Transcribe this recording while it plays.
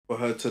For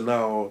her to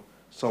now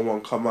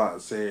someone come out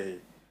and say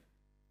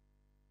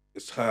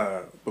it's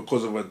her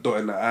because of a dot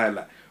in the eye,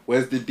 like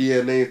where's the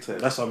DNA test?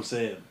 That's what I'm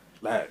saying.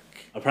 Like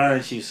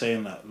apparently she's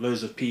saying that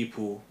loads of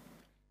people,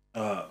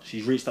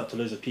 she's reached out to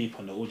loads of people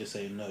and they're all just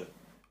saying no.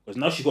 Because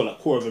now she's got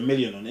like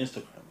 250,000 on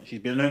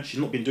Instagram. She's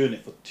not been doing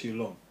it for too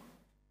long.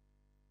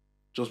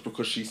 Just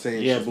because she's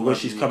saying because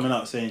she's coming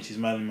out saying she's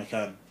Madeline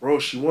McCann. Bro,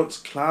 she wants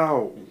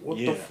clout. What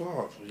the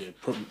fuck? Yeah,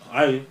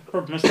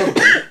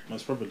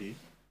 most probably.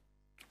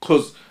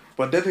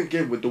 But then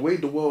again, with the way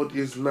the world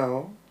is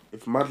now,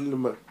 if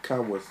Madeline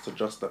McCann was to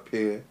just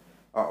appear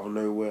out of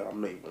nowhere,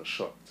 I'm not even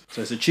shocked.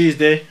 So it's a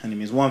Tuesday, and it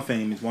means one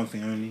thing. It means one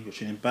thing only. You're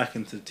tuning back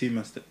into the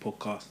Two-Man-Step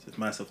podcast. It's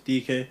myself,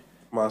 DK.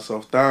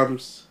 Myself,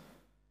 Dams.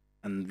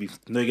 And we've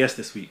no guest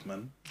this week,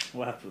 man.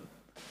 What happened?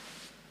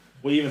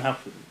 What even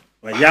happened?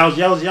 Like,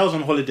 Yao's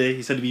on holiday.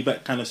 He said he'd be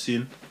back kind of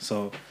soon.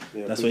 So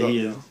that's where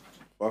he is.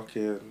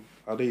 Fucking,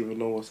 I don't even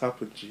know what's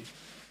happened, G.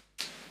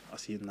 I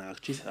see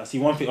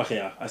one thing.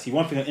 Okay, I see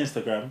one thing on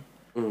Instagram.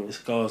 This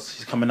girl,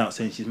 she's coming out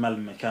saying she's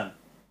Madeline McCann.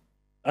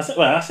 I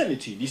sent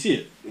it to you. Do you see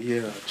it?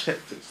 Yeah, I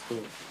checked it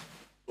still.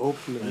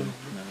 Open it.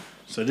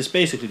 So there's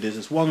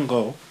this one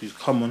girl who's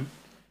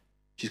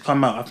she's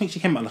come out. I think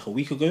she came out like a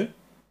week ago.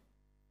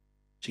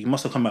 She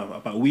must have come out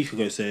about a week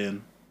ago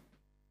saying,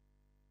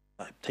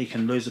 like,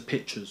 taking loads of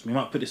pictures. We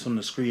might put this on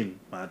the screen.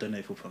 I don't know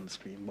if we'll put it on the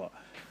screen, but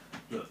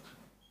look,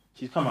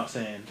 she's come out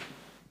saying,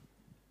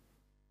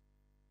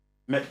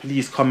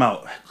 please come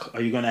out.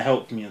 Are you gonna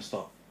help me and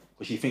stuff?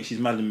 Because she thinks she's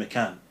Madeline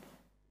McCann.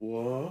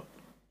 What?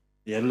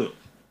 Yeah, look.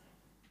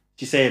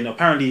 She's saying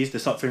apparently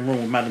there's something wrong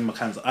with Madeline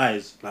McCann's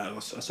eyes.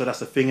 Like, so that's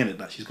the thing in it.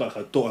 Like, she's got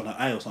like a dot on her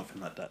eye or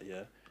something like that.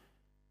 Yeah.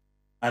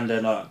 And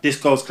then this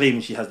girl's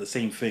claiming she has the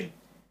same thing.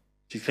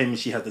 She's claiming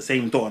she has the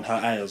same dot on her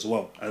eye as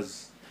well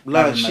as.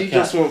 Like, she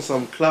just wants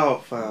some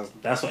clout, fam.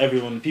 That's what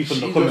people in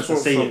the comments are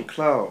saying. Some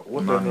clout.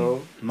 What the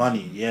hell?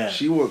 Money, yeah.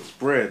 She wants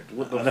bread.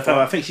 What the fuck?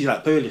 I think she's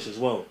like Polish as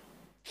well.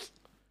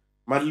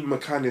 Madeline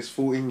McCann is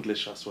full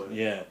English, I swear.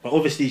 Yeah, but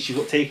obviously she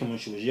got taken when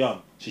she was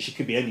young, so she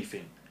could be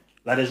anything.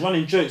 Like, there's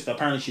running jokes that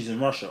apparently she's in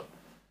Russia,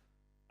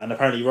 and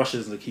apparently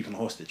Russians are keeping her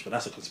hostage, but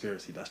that's a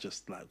conspiracy. That's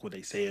just like what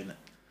they say, innit?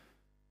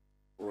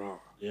 Right.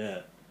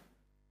 Yeah.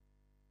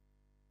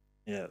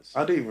 Yes.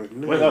 I don't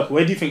even know.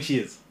 Where do you think she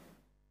is?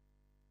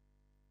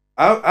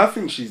 I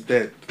think she's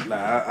dead.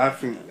 Like, I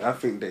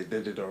think they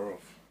deaded her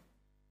off.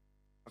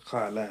 I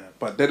can't lie.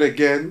 But then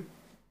again,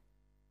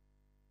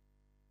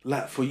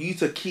 like, for you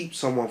to keep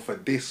someone for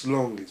this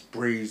long is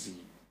brazy.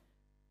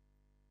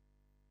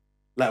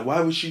 Like,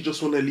 why would she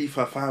just want to leave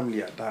her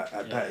family at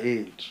that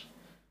age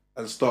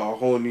and start a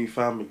whole new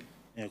family?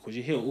 Yeah, because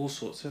you hear all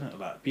sorts, innit?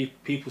 Like,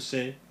 people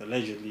say,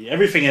 allegedly,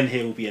 everything in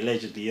here will be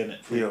allegedly, innit?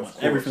 Yeah, of course.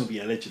 Everything will be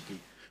allegedly.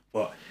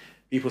 But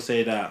people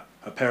say that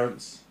her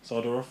parents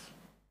sold her off.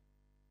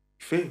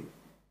 Think?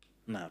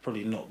 Nah,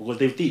 probably not. Because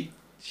they've deep.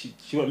 She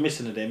went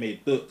missing and they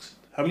made books.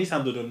 How many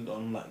times did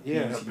on like...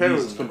 Yeah, her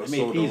parents couldn't have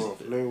sold her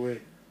off. No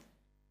way.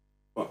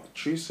 But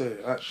true say,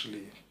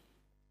 actually,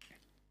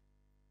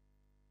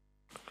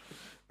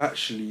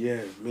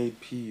 yeah, made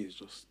P is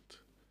just...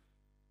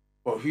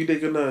 But who they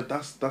gonna...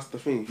 That's the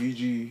thing. Who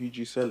do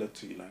you sell it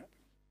to, like?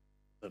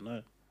 I don't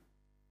know.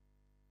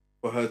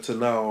 For her to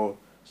now,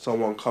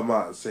 someone come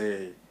out and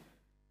say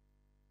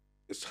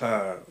it's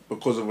her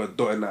because of a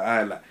dot in the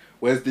eye, like,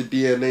 where's the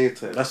DNA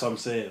test? That's what I'm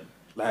saying.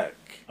 Like...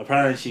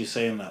 Apparently she's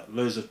saying that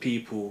loads of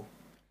people...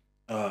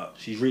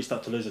 she's reached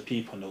out to loads of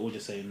people and they're all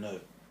just saying no.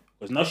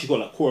 Because now she's got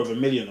like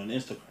 250,000 on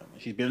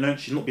Instagram.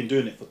 She's not been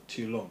doing it for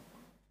too long.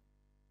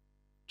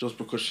 Just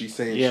because she's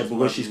saying... Yeah,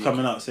 because she's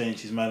coming out saying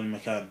she's Madeline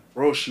McCann.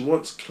 Bro, she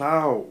wants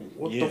clout.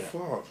 What the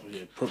fuck?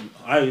 Yeah,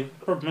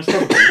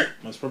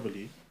 most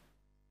probably.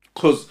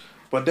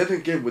 But then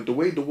again, with the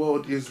way the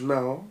world is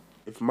now,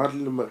 if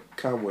Madeline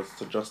McCann was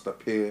to just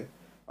appear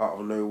out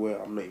of nowhere,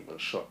 I'm not even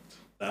shocked.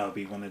 That would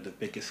be one of the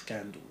biggest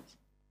scandals.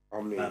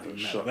 I'm not even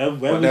shocked.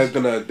 But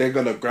they're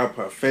gonna grab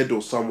her. Fed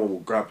or someone will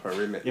grab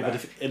her in it. Yeah,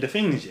 like. But the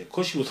thing is, yeah,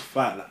 because she was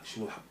 5, like,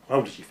 how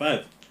old is she?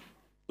 5?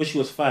 Because she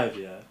was 5,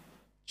 yeah,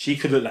 she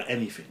could look like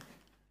anything.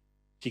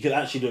 She could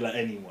actually look like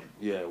anyone.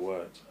 Yeah,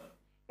 word.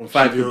 From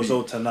 5 years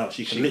old to now,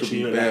 she could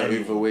literally look like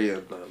anyone. Overweight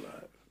and that,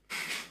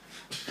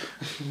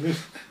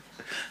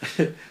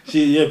 like.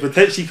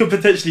 She could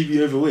potentially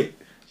be overweight.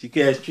 She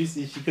could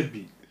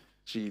be.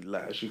 She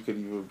could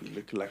even be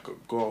looking like a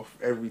goth,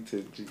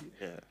 everything.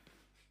 Yeah.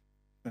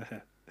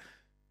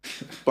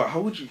 But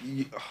how would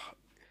you?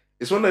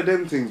 It's one of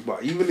them things.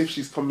 But even if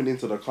she's coming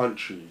into the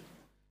country,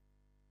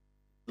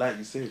 like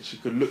you said, she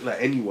could look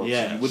like anyone.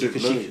 Yeah, so you wouldn't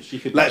know. She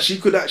could, like, she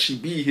could actually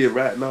be here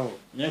right now.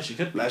 Yeah, she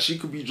could. Like, she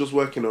could be just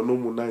working a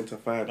normal 9 to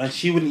 5, and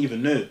she wouldn't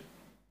even know.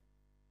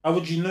 How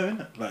would you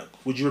know? Like,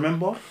 would you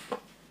remember?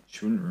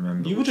 She wouldn't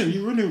remember. You wouldn't.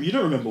 You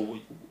don't remember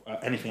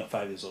anything at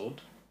 5 years old.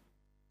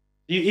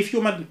 If you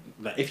were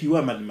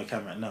Madeline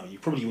McCann right now, you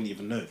probably wouldn't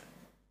even know.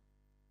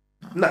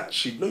 Nah,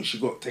 she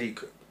got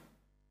taken.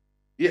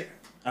 Yeah.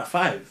 At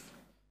 5?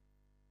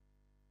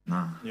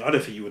 Nah. Yeah, I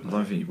don't think you would know. I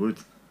don't think you would.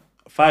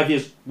 5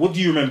 years. What do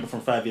you remember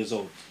from 5 years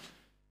old?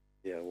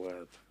 Yeah,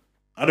 word.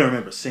 I don't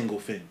remember a single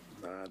thing.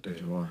 Nah, I Do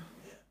don't. I?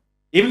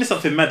 Even if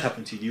something mad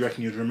happened to you, do you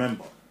reckon you'd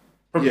remember?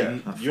 Probably. Yeah,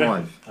 At at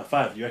 5. At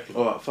 5, you reckon?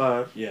 Oh, at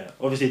 5? Yeah.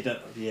 Obviously,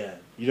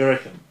 you don't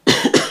reckon?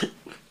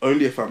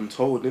 Only if I'm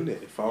told,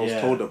 innit? If I was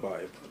told about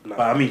it. Nah.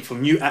 But I mean,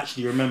 from you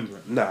actually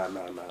remembering. Nah.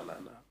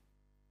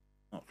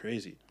 Not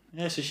crazy.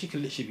 Yeah, so she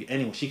could literally be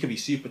anyone. She could be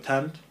super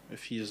tanned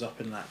if she's up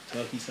in like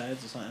Turkey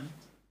sides or something.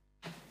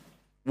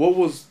 What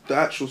was the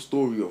actual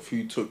story of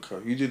who took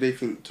her? Who did they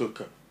think took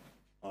her?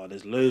 Oh,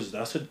 there's loads.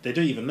 That's what, they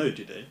don't even know,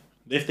 do they?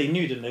 If they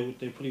knew, then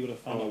they probably would have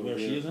found out where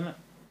she is, innit?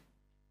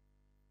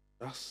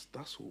 That's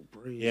all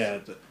brave. Yeah,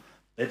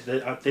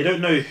 they don't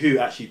know who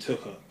actually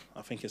took her.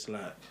 I think it's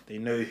like they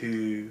know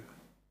who.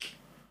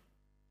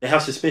 They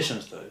have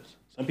suspicions though.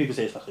 Some people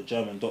say it's like a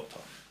German doctor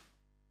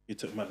who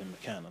took Madeleine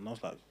McCann, and I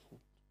was like,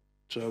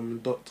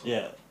 German doctor.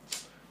 yeah,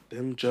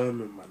 Them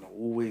German man are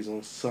always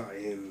on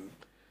something.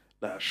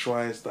 Like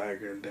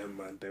Schweinsteiger and them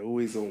man, they're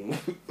always on.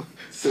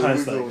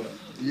 Schweinsteiger.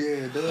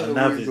 Yeah, they're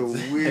always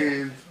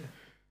on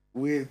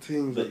weird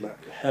things and that.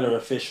 Hella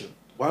efficient.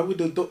 Why would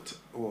the doctor?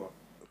 What?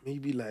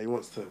 Maybe like he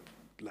wants to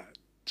like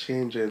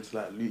change it into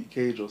like Luke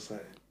Cage or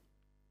something.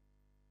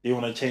 You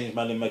want to change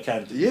Madeleine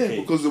McCann to Yeah,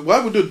 Cage. because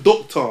why would a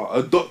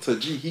doctor,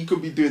 he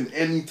could be doing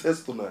any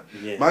test on her.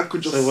 Yeah. Man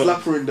could just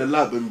slap her in the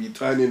lab and be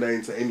turning her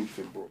into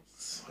anything, bro.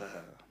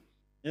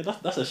 Yeah,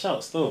 that's a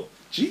shout still.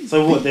 Jeez.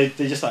 So what? They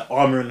just like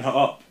armoring her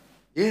up.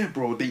 Yeah,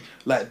 bro.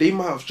 They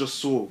might have just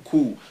saw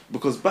cool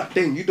because back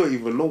then you don't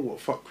even know what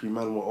fuckery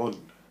man were on.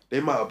 They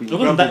might have been. It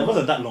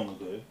wasn't that long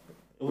ago.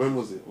 When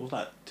was it? It was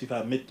like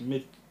 2000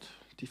 mid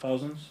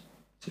 2000s.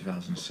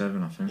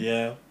 2007, I think.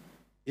 Yeah.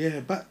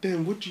 Yeah, back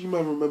then. What do you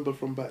man remember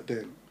from back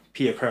then?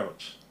 Peter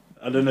Crouch.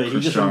 I don't know.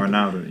 Cristiano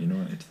Ronaldo at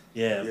United.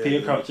 Yeah,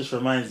 Peter Crouch just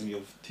reminds me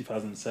of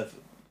 2007.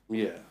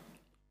 Yeah.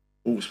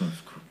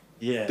 Portsmouth.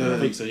 Yeah, I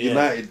think so. Yeah.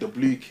 United, the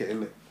blue kit,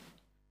 innit?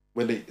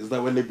 When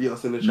they beat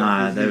us in the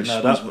Nah, Champions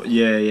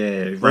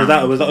League? Was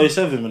that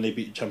 07 when they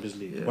beat the Champions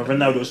League? Yeah. When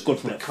Ronaldo scored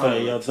from like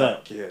 30 yards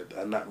out. Yeah,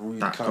 and that rude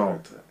That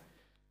counter. goal.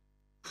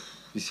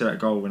 You see that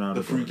goal when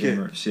The free kick.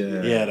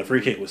 Yeah, the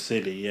free kick was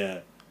silly. Yeah,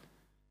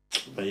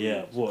 but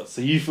yeah, what?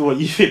 So you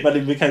think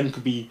Madeleine McCann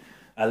could be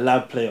a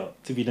lab player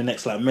to be the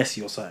next like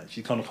Messi or something?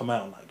 She's gonna come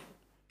out and like,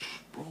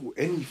 bro,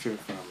 anything,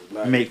 fam.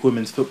 Like, make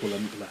women's football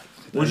and like.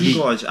 What do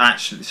you guys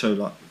actually? So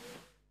like,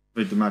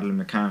 with the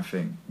Madeleine McCann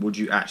thing, what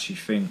do you actually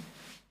think?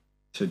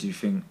 So do you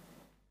think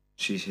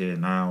she's here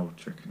now?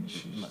 Do you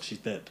reckon she's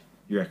dead?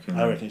 You reckon?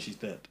 I reckon she's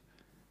dead.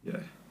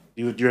 Yeah.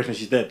 Do you reckon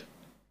she's dead?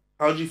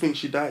 How do you think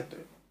she died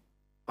then?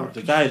 I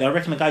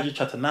reckon the guy just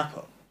tried to nap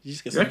her. You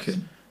just get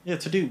reckon? Yeah,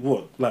 to do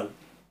what? Like,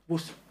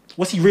 what's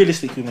he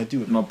realistically gonna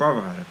do with My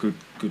brother had a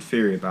good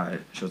theory about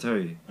it. Shall I tell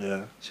you?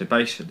 Yeah. So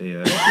basically,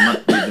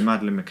 the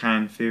Madeleine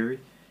McCann theory,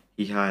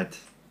 he had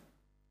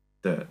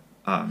that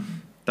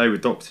they were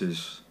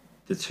doctors,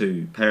 the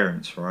two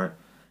parents, right,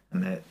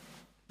 and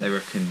they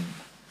reckon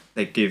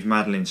they'd give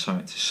Madeleine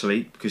something to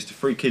sleep because the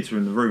three kids were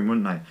in the room,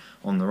 weren't they,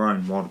 on their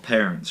own while the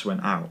parents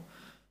went out.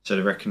 So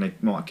they reckon they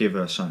might give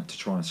her something to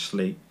try and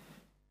sleep.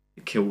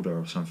 It killed her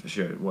or something,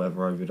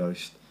 whatever,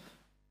 overdosed.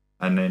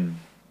 And then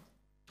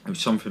it was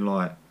something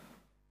like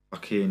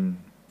fucking.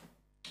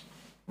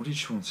 What did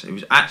Sean say? It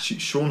was actually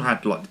Sean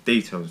had like the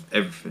details of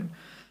everything,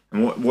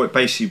 and what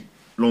basically,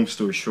 long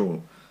story short,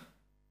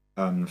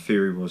 the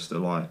theory was that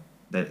like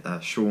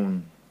that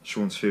Sean's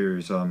theory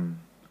is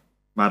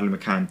Madeleine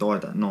McCann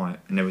died that night,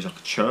 and there was like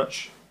a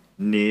church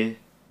near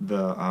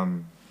the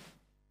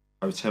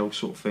hotel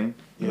sort of thing.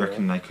 You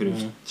reckon they could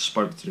have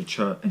spoke to the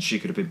church, and she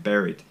could have been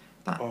buried.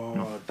 You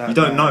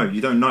don't know.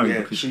 Yeah,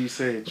 because, true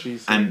say.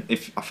 And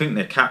if I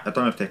think I don't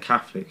know if they're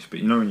Catholics, but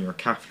you know when you're a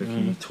Catholic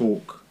and you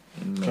talk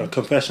in the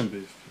confession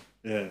booth.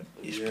 Yeah,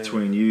 it's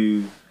between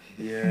you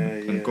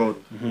and God.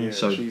 Yeah,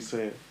 so true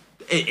say.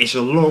 It's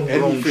a long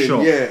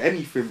shot. Yeah,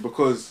 anything,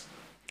 because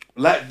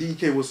like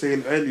DK was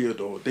saying earlier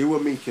though, they were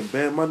making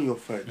bare money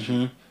off her.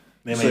 So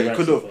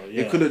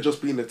it could have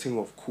just been a thing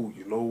of cool.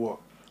 You know what?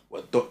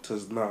 We're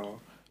doctors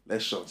now.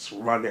 Let's just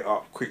run it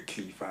up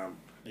quickly, fam.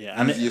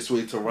 Yeah, easiest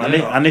way to run it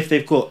up. And if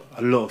they've got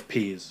a lot of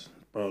peas,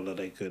 bro, that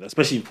they could,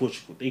 especially in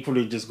Portugal, they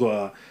probably just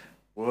got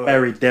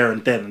buried there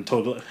and then and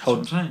told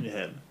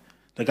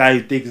the guy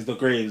who digs the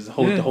graves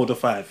hold the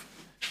 5.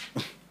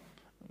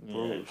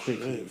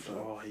 Quickly.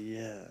 Oh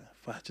yeah,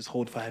 just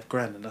hold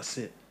 $5,000 and that's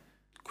it.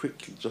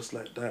 Quickly, just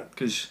like that.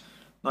 Because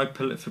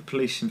for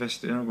police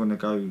investigators, they're not going to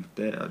go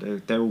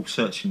there. They're all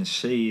searching the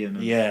sea and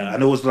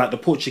and it was like the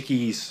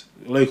Portuguese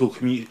local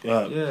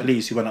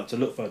police who went up to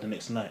look for her the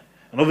next night,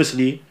 and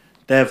obviously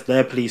their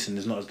policing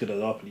is not as good as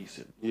our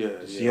policing.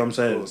 See what I'm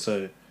saying?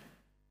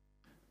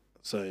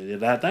 So yeah,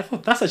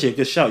 that's actually a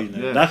good shout. You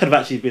know, that could have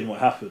actually been what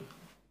happened.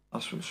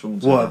 That's what Sean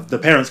said. What, the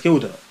parents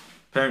killed her?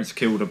 Parents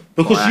killed her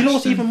because you know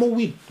what's even more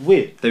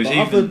weird?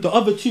 The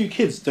other two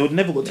kids, they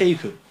never got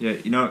taken. Yeah,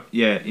 you know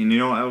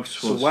what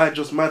else was? So why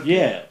just mad?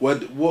 Yeah.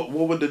 What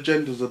were the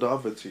genders of the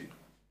other two?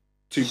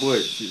 Two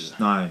boys.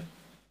 No,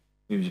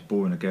 it was a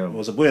boy and a girl. It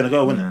was a boy and a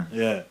girl, wasn't it?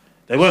 Yeah.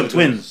 They weren't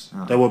twins.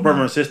 They were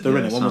brother and sister,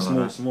 innit? One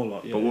was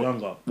smaller,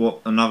 younger.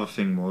 What another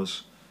thing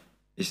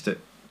is that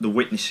the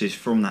witnesses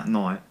from that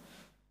night,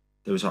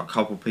 there was like a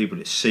couple of people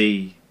that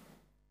see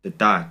the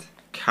dad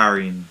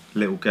carrying a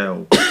little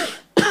girl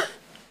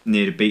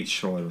near the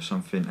beachside or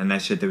something, and they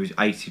said there was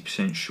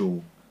 80%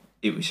 sure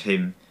it was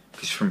him,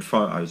 because from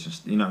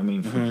photos, you know what I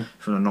mean,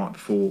 from the night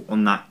before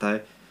on that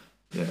day.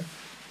 Yeah,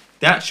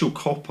 the actual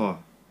copper,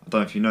 I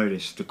don't know if you know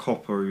this, the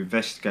copper who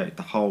investigated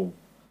the whole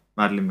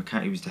Madeleine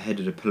McCann, he was the head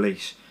of the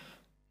police.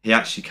 He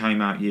actually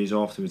came out years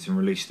afterwards and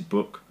released a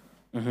book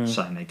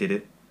saying they did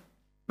it.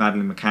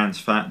 Madeleine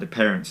McCann's the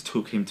parents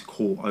took him to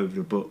court over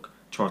the book,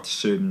 tried to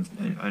sue him,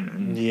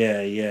 and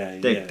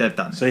they've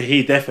done it. So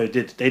he definitely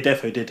did. They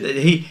definitely did it.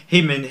 He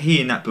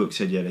in that book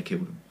said, yeah, they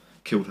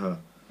killed her.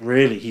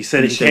 Really, he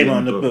said he came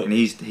on the book, and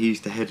he's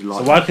the head of like.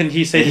 So why couldn't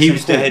he say this he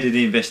was the head of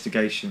the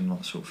investigation,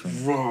 that sort of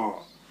thing.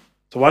 Raw.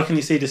 So why can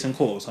he say this in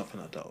court or something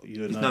like that? You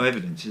don't There's know. no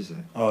evidence, is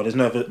there? Oh, there's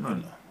no evidence.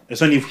 No.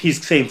 It's only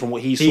he's saying from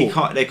what he saw.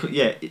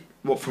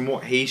 From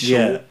what he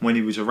saw when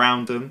he was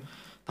around them,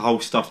 the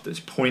whole stuff that's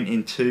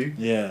pointing to.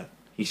 Yeah.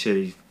 He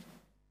said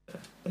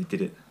they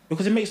did it.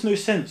 Because it makes no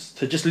sense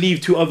to just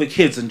leave 2 other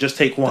kids and just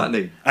take one.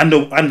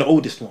 Exactly. And the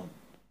oldest one.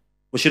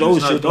 Well, the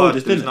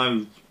oldest, didn't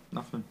it?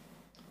 Nothing.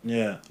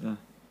 Yeah.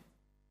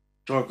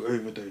 Drug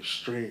overdose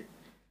straight.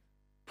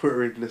 Put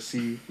her in the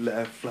sea, let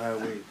her fly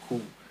away.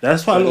 Cool.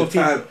 That's why a lot of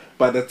people.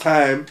 By the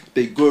time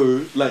they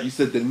go, like you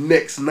said, the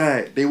next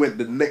night, they went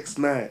the next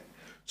night.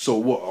 So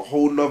what? A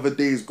whole nother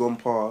day's gone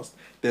past.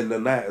 Then the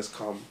night has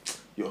come.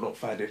 You're not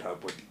finding her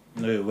body.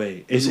 No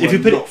way. If you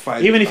put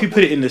it, even if you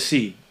put it in the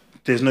sea,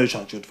 there's no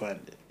chance you'd find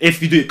it.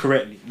 If you do it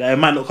correctly, like, it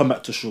might not come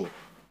back to shore.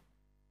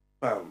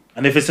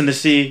 And if it's in the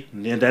sea,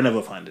 they're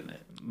never finding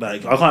it.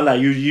 Like, I can't lie.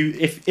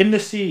 If in the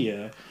sea,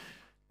 yeah,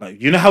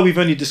 like, you know how we've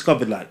only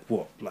discovered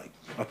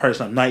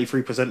apparently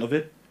 93% of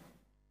it.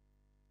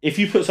 If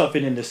you put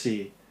something in the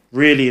sea,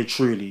 really and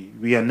truly,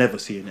 we are never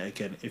seeing it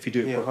again. If you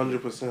do it,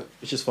 100%.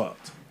 It's just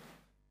fucked.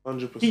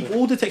 100%.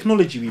 All the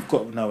technology we've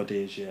got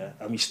nowadays, yeah,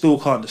 and we still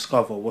can't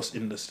discover what's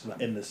in the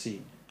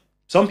sea.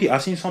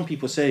 I've seen some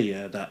people say,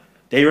 yeah, that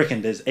they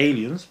reckon there's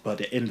aliens, but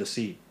they're in the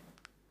sea.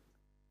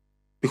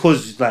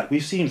 Because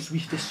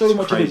there's so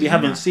much of it we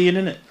haven't seen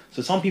in it.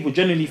 So some people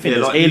genuinely think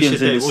there's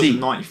aliens in the sea.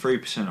 It wasn't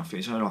 93%. I think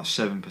it's only like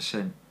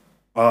 7%.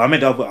 Oh, I made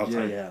it the other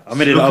way. I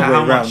made it the other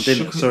way around,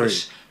 didn't it? Sorry.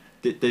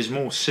 There's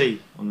more sea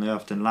on the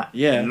earth than land.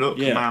 Yeah. Look,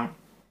 Mount.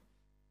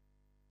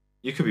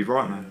 You could be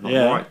right, man.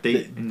 Right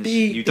deep in this.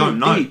 Deep, you don't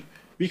know.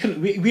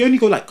 Deep. We only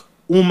go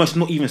almost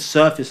not even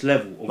surface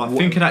level.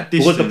 Think of that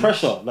distance.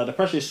 Because the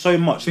pressure is so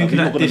much. Think of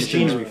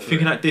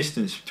that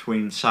distance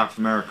between South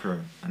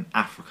America and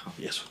Africa.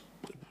 Yes.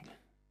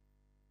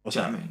 What's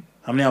that? I mean?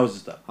 How many hours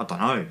is that? I don't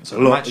know. It's a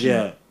lot.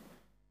 Yeah.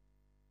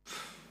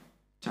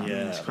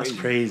 That's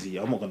crazy.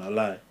 I'm not gonna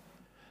lie.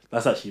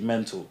 That's actually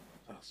mental.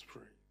 That's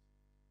crazy.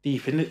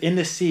 Deep in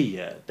the sea,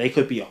 yeah, they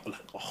could be a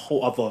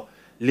whole other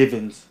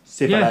living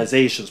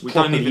civilizations. We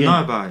don't even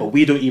know about it. But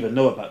we don't even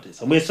know about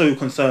this, and we're so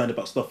concerned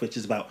about stuff which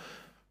is about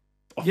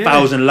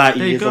 1,000 light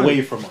years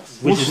away from us,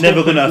 which is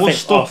never going to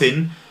affect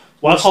us.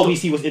 Why can't we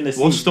see what's in the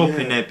sea? What's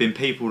stopping? There have been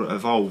people that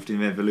evolved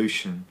in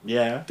evolution.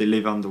 Yeah. They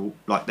live under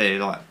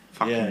they're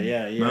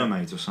fucking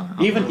mermaids or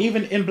something.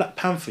 Even in Black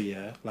Panther,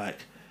 yeah,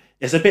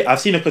 it's a bit. I've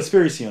seen a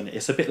conspiracy on it.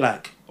 It's a bit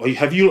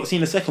have you not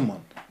seen the second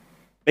one?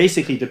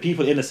 Basically, the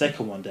people in the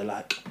second one,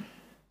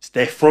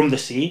 they're from the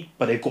sea,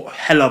 but they've got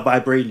hella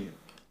vibranium.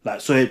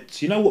 So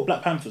you know what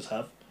Black Panthers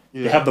have?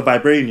 Yeah. They have the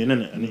vibranium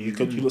in it, and you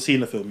got seen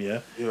the film,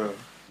 yeah. Yeah.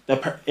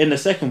 In the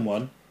second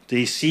one,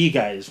 the sea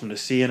guys from the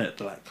sea in it,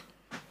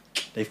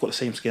 they've got the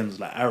same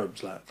skins like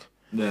Arabs,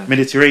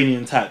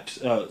 Mediterranean type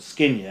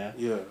skin, yeah.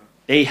 Yeah.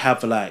 They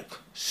have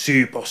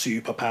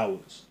super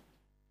powers.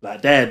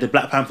 They're the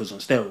Black Panthers on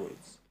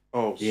steroids.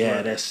 Oh,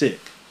 yeah, they're sick.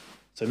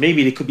 So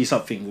maybe there could be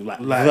something like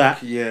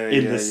that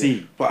in the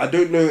sea. But I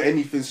don't know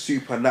anything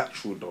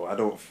supernatural though. I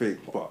don't think.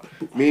 But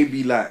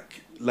maybe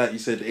like you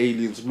said,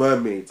 aliens,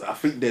 mermaids. I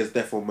think there's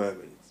definitely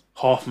mermaids.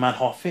 Half man,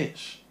 half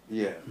fish.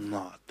 Yeah.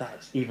 Nah,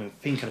 that's even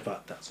thinking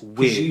about that's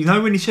weird. You know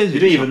when he says you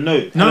don't even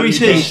know. No, he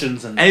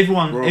says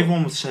everyone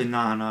would say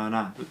nah.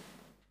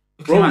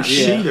 Bro,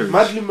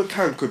 Madeleine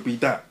McCann could be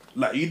that.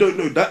 You don't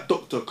know that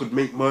doctor could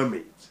make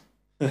mermaids.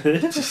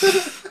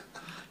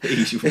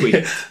 He's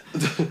weird.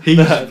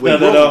 No.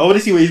 I want to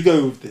see where he's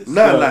going with this.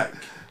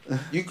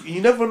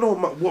 You never know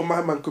what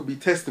my man could be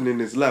testing in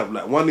his lab.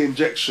 One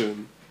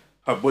injection,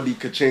 her body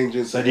could change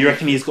into. So do you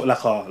reckon he's got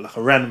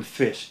a random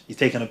fish? He's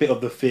taken a bit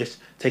of the fish,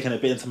 taken a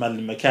bit into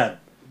Madeleine McCann.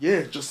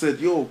 Yeah, just said,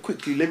 yo,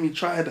 quickly, let me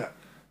try that.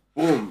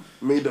 Boom,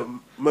 made a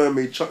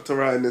mermaid, chucked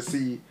her out in the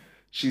sea.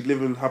 She's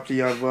living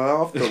happily ever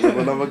after with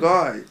another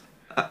guy,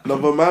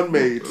 another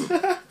man-made.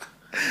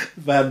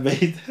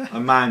 Man-made. A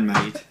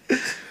man-made.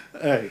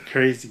 Oh,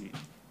 crazy.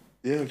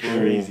 Yeah, bro.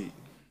 Crazy.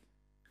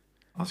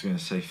 I was going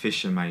to say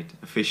fisher-made.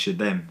 A fisher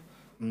them.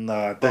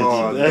 Nah,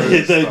 don't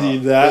do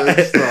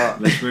that.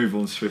 Let's move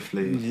on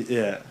swiftly.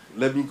 Yeah.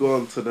 Let me go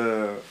on to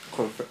the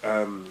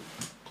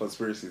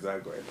conspiracies I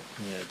got in.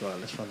 Yeah, go on,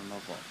 let's run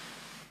another one.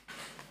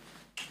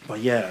 But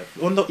yeah,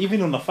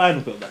 even on the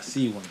final bit of that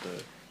sea one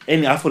though,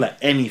 I feel like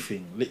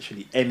anything,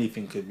 literally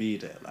anything could be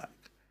there.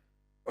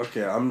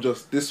 Okay, I'm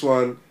just this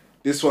one.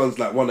 This one's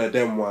like one of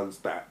them ones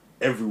that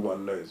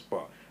everyone knows.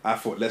 But I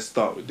thought let's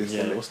start with this.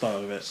 Yeah, we'll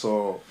start with it.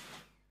 So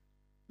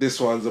this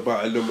one's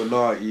about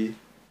Illuminati,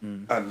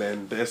 and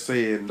then they're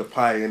saying the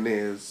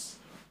pioneers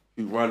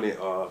who run it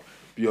are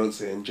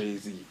Beyonce and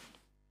Jay-Z.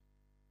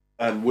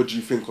 And what do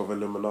you think of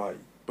Illuminati?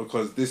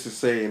 Because this is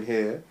saying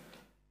here,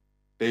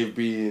 they've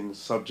been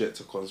subject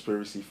to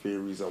conspiracy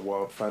theories and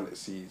wild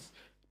fantasies.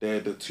 They're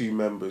the two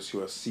members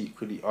who are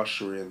secretly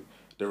ushering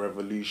the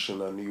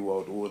revolution and new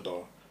world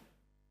order,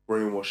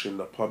 brainwashing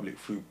the public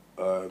through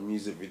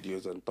music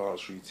videos and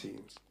dance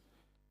routines.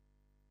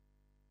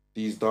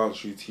 These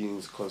dance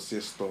routines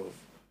consist of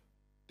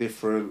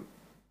different...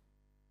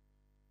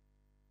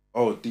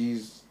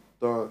 these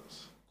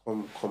dance...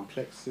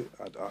 complexity.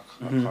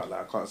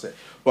 I can't say.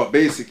 But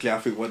basically, I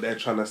think what they're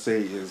trying to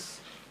say is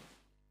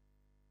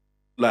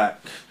like,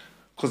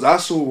 because I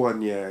saw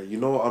one, you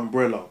know,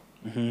 Umbrella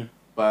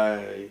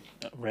by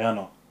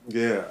Rihanna.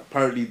 Yeah,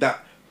 apparently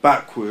that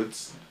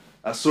backwards.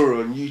 I saw it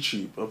on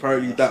YouTube.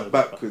 Apparently that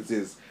backwards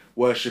is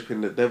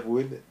worshipping the devil,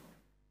 isn't it?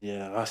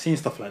 Yeah, I've seen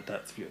stuff like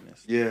that, to be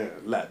honest. Yeah,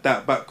 like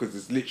that backwards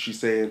is literally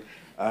saying,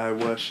 I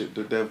worship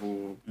the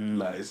devil.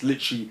 Like, it's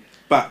literally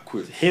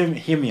backwards. Hear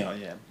me out,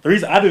 yeah. The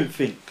reason I don't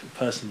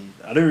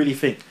really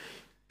think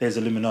there's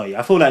Illuminati.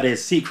 I feel like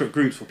there's secret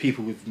groups for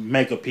people with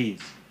mega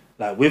P's.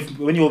 Like,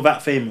 when you're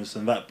that famous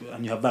and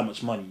you have that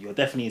much money, you're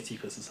definitely in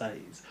secret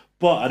societies.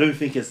 But I don't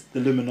think it's the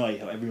Illuminati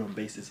how everyone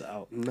bases it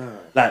out. Nah.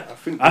 Like,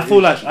 I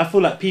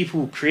feel like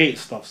people create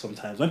stuff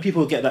sometimes. When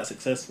people get that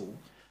successful,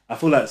 I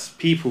feel like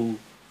people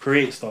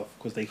create stuff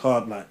because they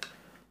can't like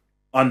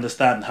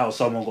understand how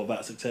someone got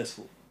that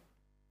successful.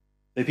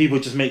 So people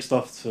just make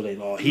stuff so they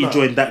he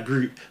joined that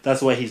group.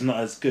 That's why he's not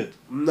as good.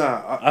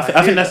 Nah, I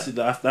think that's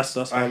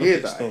I hear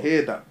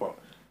that, but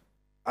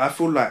I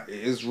feel like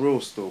it is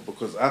real still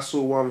because I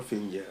saw one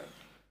thing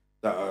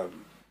that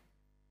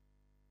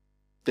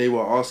they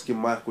were asking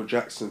Michael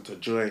Jackson to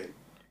join,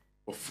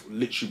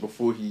 literally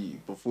before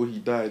he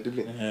died, didn't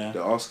it? Yeah.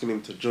 They're asking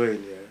him to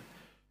join,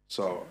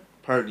 So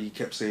apparently he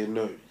kept saying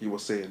no. He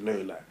was saying no,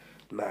 like,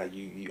 nah,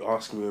 you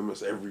ask me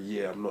almost every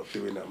year. I'm not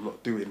doing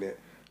it.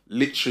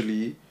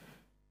 Literally,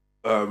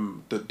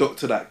 the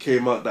doctor that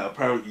came out that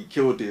apparently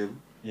killed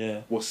him,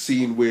 was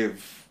seen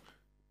with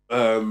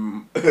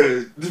Beyonce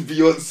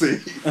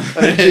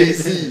and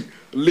Jay-Z,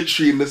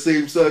 literally in the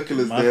same circle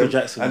as Michael them.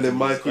 Jackson, and then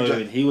Michael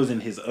Jackson, he was in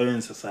his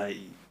own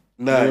society.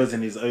 Nah, he was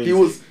in his own. He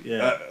was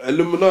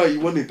Illuminati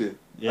wanted him,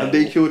 and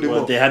they killed him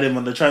off. They had him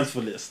on the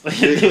transfer list.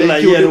 they were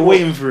like, they're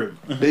waiting for him.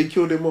 They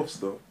killed him off,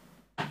 still.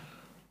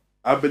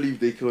 I believe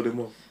they killed him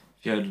off.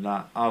 You heard of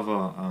that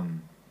other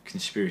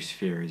conspiracy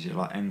theories,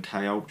 like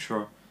MK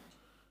Ultra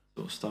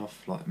sort of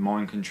stuff, like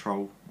mind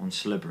control on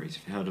celebrities.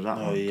 Have you heard of that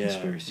one?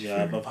 Conspiracy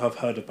theory? I've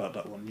heard about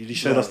that one. You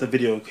showed us the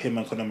video of him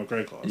and Conor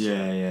McGregor.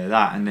 Yeah,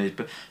 that. And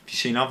but have you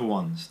seen other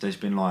ones? There's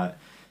been like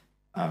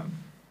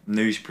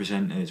news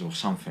presenters or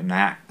something.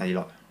 They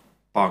like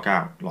bug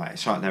out. Like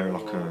it's like they're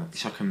like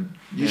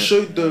You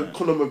showed the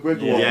Conor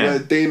McGregor one where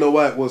Dana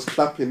White was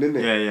clapping,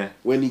 innit? Yeah.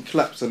 When he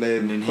claps and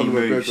then Conor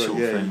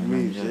McGregor, he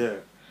moves. Yeah.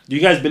 Do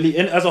you guys believe,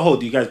 as a whole?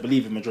 Do you guys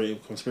believe in majority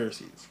of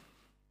conspiracies?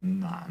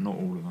 Nah, not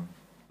all of them.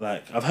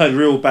 Like I've heard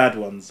real bad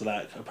ones.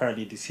 Like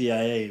apparently the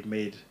CIA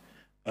made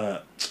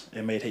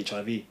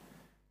HIV.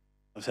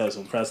 I've heard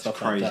some crazy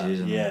stuff like that.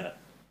 Isn't it?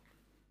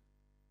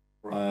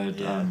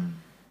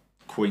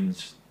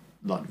 Queen's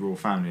like royal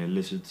family are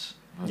lizards.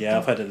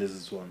 I've heard the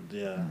lizards one.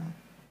 Yeah,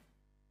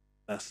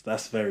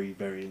 that's very,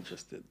 very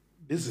interesting.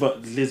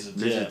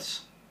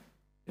 Lizards.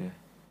 Yeah.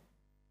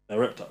 They're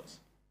reptiles.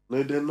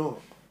 No, they're not.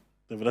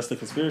 But that's the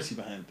conspiracy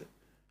behind it.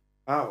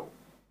 How?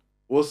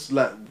 What's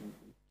like?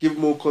 Give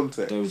more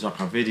context. There was like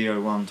a video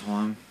one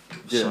time.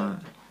 Of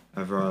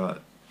one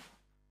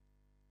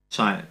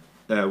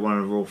of the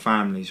royal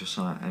families or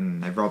something,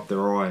 and they rubbed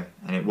their eye,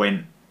 and it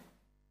went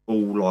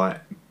all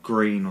like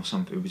green or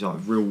something. It was like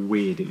real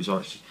weird. It was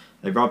like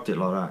they rubbed it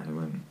like that, and it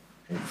went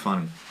all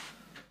funny.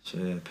 So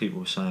yeah, people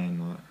were saying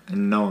like,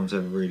 and no one's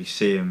ever really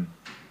seen him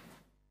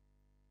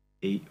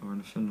eat or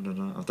anything.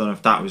 I don't know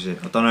if that was it.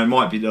 I don't know. It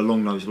might be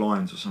along those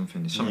lines or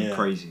something. It's something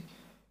crazy.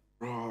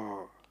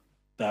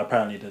 That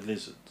apparently the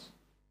lizards.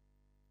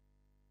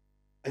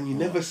 And you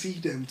never see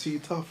them too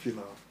tough, you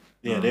know.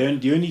 Yeah, they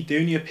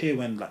only appear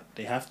when like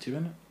they have to,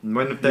 innit?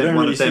 When have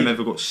one of them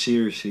ever got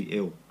seriously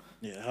ill?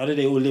 Yeah, how did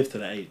they all live to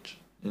that age?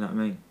 You know what I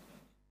mean?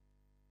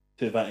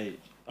 To that age.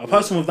 A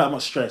person with that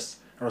much stress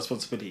and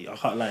responsibility, I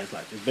can't lie, it's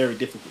very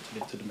difficult to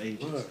live to them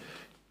ages. Right.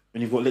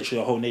 When you've got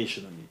literally a whole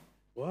nation on you.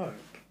 Why?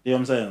 You know what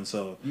I'm saying?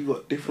 So you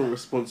got different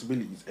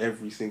responsibilities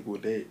every single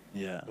day.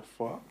 Yeah. The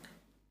fuck?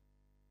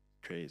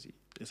 Crazy.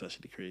 It's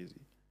actually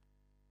crazy.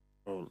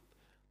 Bro.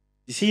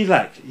 You see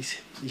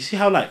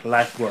how like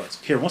life works.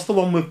 Kieran, what's the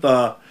one with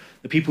the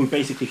people who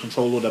basically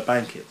control all the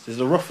bankers? There's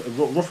the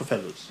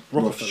Rockefellers.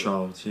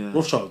 Rothschilds, yeah.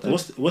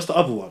 Rothschilds. What's the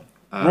other one?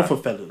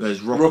 Rockefellers.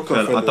 There's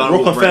Rockefeller.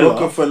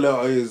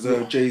 Rockefeller is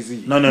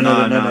Jay-Z. No, it's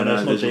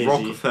not there's Jay-Z. a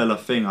Rockefeller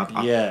thing.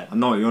 I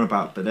know what you're on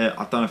about, but I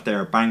don't know if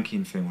they're a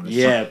banking thing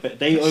or but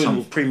they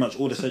own pretty much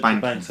all the central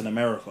banks in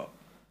America.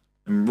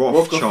 And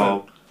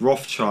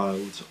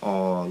Rothschilds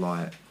are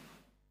like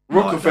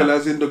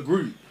Rockefellers in the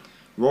group.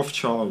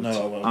 Rothschilds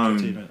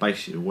own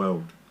basically the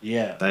world.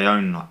 Yeah. They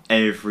own like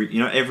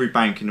every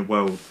bank in the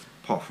world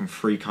apart from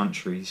 3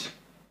 countries.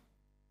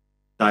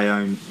 They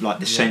own like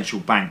the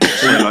central bank.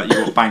 So like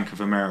you've got Bank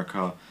of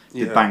America,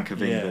 the Bank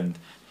of England.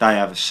 They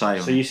have a say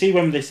on. So you see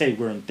when they say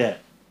we're in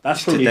debt,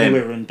 that's probably who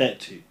we're in debt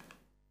to.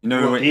 You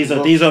know when these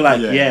are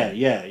like yeah.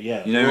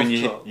 You know when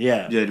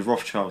the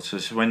Rothschilds.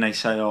 So when they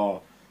say,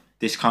 "Oh,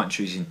 this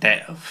country's in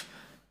debt of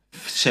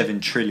 7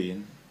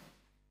 trillion,"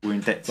 we're in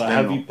debt to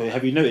them.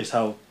 Have you noticed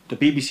how the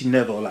BBC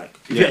never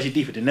if you actually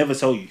deep it, they never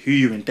tell you who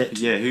you're in debt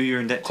to. Yeah, who you're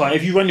in debt to.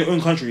 If you run your own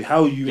country,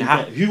 how are you in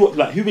debt?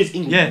 Who is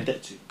England in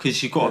debt to?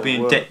 Because you've got to be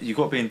in debt. You've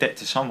got to be in debt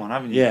to someone,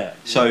 haven't you? Yeah.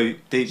 So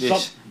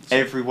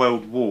every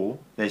world war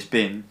there's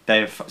been,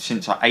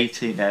 since like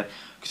 18.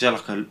 Because they're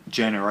like a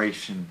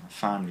generation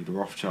family, the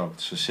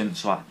Rothschilds. So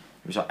since it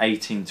was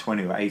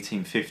 1820 or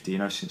 1850,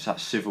 since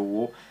that civil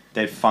war,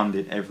 they've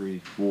funded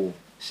every war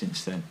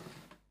since then.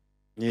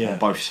 Yeah. On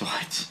both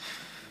sides.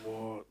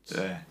 What?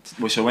 Yeah.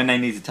 Well, so when they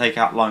need to take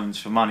out loans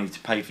for money to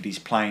pay for these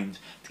planes,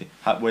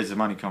 where's the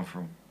money come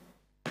from?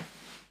 It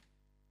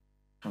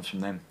comes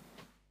from them.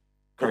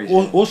 Crazy.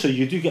 Also,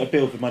 you do get a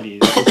bit of the money,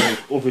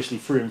 obviously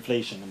through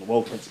inflation, and the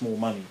world prints more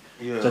money.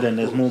 Yeah, so then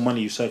there's more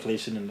money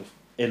circulation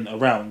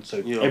around, so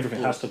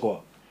everything has to go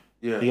up.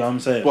 Yeah. You know what I'm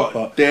saying?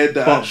 But they're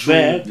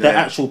the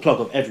actual plug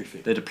of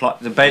everything. They're the plug.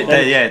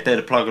 They're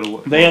the plug of the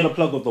world. They are the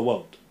plug of the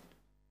world.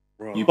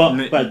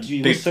 But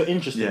what's so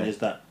interesting is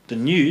that the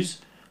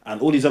news and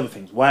all these other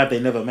things. Why have they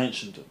never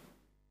mentioned them?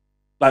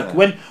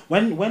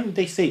 When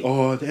they say,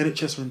 "Oh, the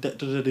NHS are in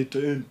debt,"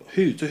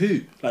 who to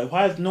who? Like,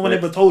 why has no one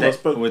ever told us?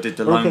 Where did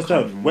the loan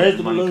come from? Where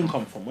did the loan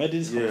come from? Where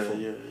did this come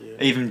from?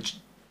 Yeah.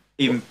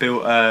 Even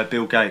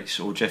Bill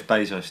Gates or Jeff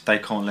Bezos, they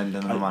can't lend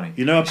them the money.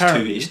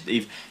 Apparently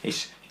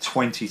it's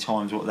 20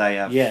 times what they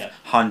have.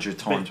 100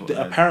 times what they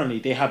have. Apparently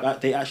they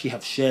actually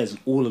have shares in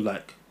all of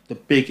the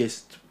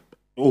biggest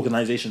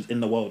organizations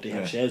in the world. They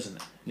have shares in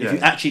it. If you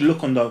actually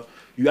look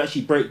you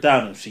actually break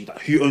down and see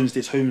who owns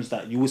this, owns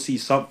that, you will see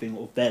something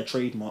of their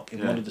trademark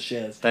in one of the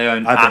shares. They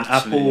own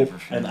Apple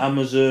everything. And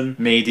Amazon,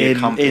 media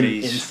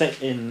companies,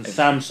 in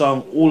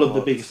Samsung, all of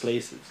the biggest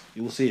places.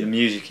 You will see the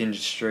music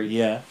industry.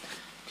 Yeah.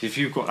 If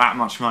you've got that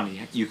much money,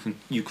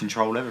 you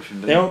control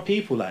everything. There are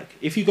people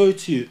if you go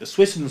to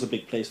Switzerland's a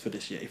big place for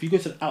this. If you go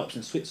to the Alps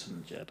in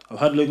Switzerland, I've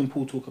heard Logan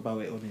Paul talk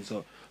about it on his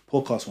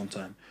podcast one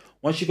time.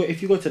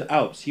 If you go to the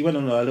Alps, he went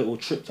on a little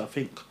trip to, I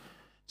think,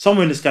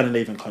 somewhere in the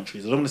Scandinavian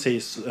countries. I don't want to say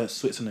it's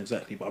Switzerland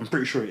exactly, but I'm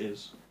pretty sure it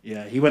is.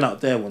 Yeah, he went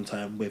out there one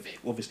time with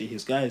obviously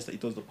his guys that he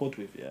does the pod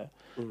with. Yeah,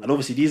 and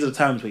obviously these are the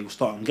times where he was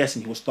starting. I'm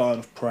guessing he was starting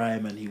off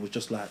prime, and he was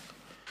just he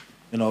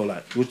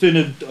was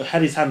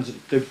had his hands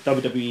at the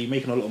WWE,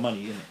 making a lot of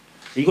money.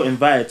 He got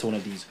invited to one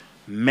of these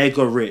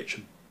mega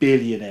rich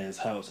billionaires'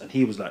 house, and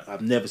he was like,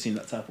 "I've never seen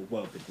that type of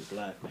wealth in his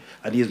life."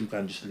 And he's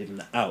man just living in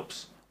the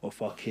Alps of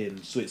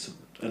fucking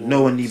Switzerland, and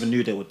no one even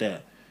knew they were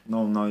there.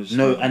 No one knows.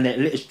 No, and they're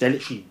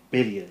literally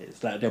billionaires.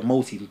 They're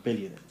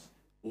multi-billionaires.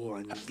 Oh,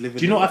 and just living.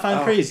 Do you know what I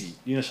find crazy?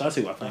 Shall I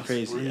say what I find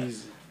crazy? Yeah?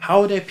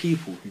 How are there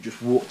people who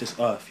just walk this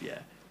earth,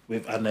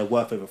 and they're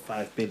worth over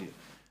 5 billion?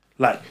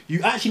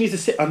 You actually need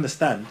to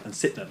understand and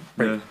sit down.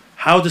 Yeah.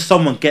 How does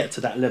someone get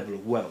to that level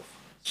of wealth?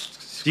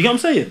 Do you get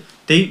what I'm saying?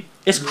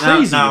 It's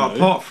crazy. Now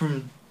apart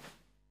from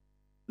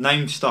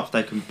name stuff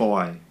they can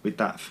buy with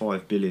that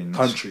 5 billion.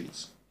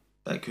 Countries.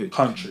 They could.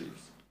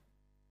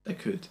 They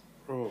could.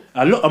 Bro.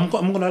 I'm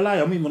gonna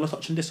lie. I'm even gonna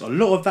touch on this. A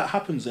lot of that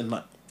happens in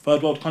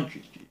third world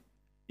countries.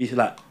 It's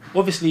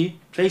obviously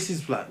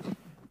places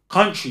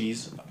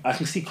countries. I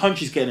can see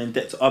countries getting in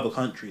debt to other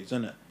countries,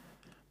 isn't it?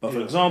 But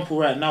for example,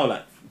 right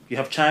now, you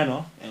have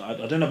China. And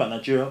I don't know about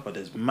Nigeria, but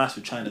there's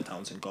massive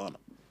Chinatowns in Ghana.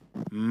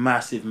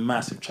 Massive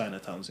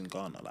Chinatowns in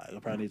Ghana.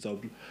 Apparently, it's a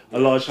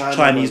large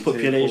Chinese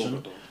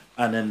population,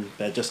 and then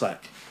they're just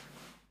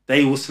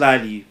they will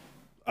slightly.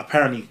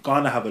 Apparently,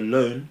 Ghana have a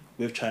loan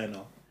with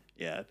China.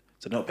 Yeah.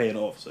 So not paying it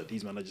off, so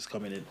these men are just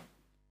coming in.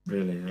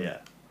 Really?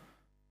 Yeah.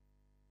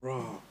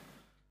 Bro,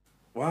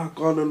 why are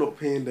Ghana not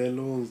paying their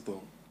loans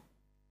though?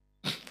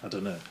 I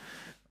don't know.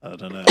 I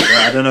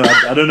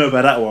don't know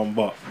about that one,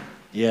 but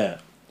yeah,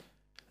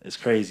 it's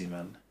crazy,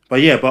 man.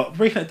 But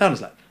breaking it down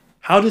is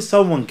how did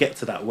someone get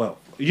to that wealth?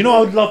 I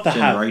would love to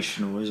have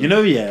generational, isn't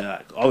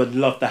it? I would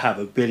love to have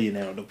a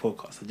billionaire on the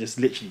podcast and just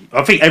literally.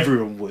 I think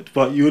everyone would,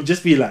 but you would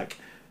just be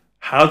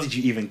how did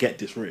you even get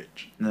this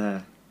rich? Nah.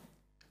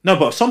 No,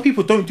 but some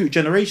people don't do it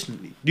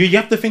generationally. You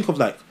have to think of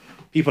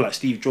people like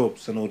Steve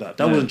Jobs and all that.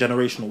 That wasn't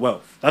generational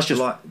wealth. That's just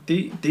a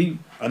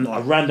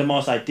random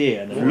ass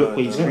idea, and look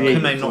what he's created.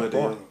 Can they not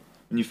buy?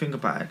 When you think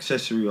about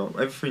accessory,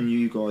 everything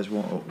you guys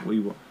want, we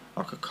want,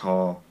 like a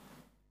car.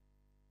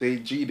 They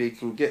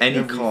can get any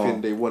everything car,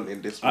 they want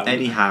in this world.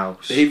 Any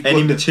house,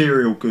 any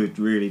material good,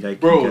 really. They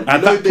can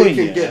get. They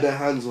can get their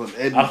hands on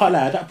anything. I can't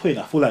lie. At that point,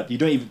 I feel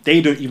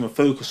they don't even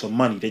focus on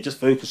money. They just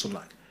focus on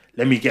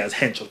let me get as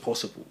hench as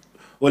possible.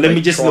 Or let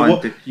me just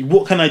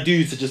what can I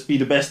do to just be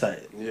the best at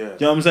it? Yeah. Do you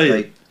know what I'm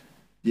saying?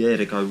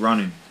 They go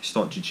running,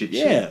 start jiu-jitsu.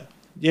 Yeah.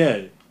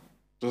 Yeah.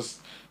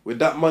 Just with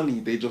that money,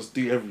 they just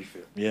do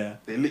everything. Yeah.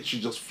 They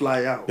literally just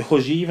fly out.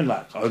 Because you even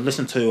like, I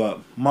listen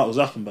to Mark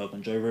Zuckerberg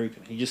and Joe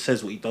Rogan. He just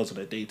says what he does on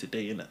a day to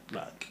day, innit?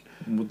 Like,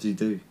 what do you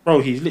do, bro?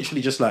 He's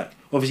literally just like,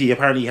 obviously,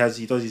 apparently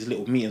he does his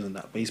little meetings and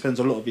that, but he spends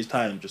a lot of his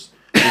time just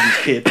with his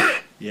kid,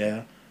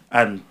 yeah,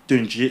 and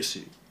doing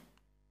jiu-jitsu.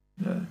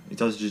 Yeah, he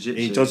does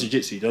jiu-jitsu. He does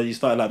jiu-jitsu. He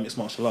started like mixed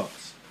martial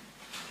arts.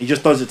 He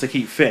just does it to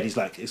keep fit. He's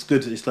like, it's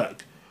good. It's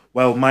like,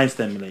 well, mind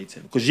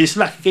stimulating because it's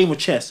like a game of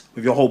chess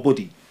with your whole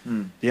body. You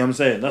know what I'm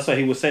saying? That's what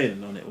he was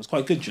saying on it. It was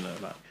quite good, you know.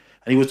 Like,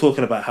 and he was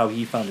talking about how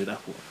he founded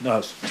Apple. No,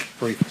 it's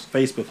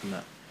Facebook and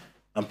that,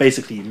 and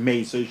basically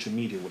made social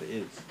media what it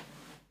is.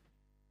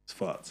 It's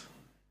fucked.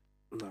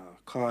 Nah,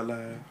 can't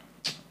lie.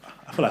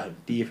 I feel like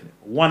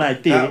one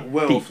idea.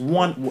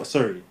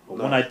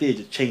 One idea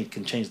just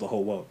can change the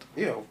whole world.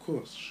 Yeah, of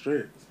course,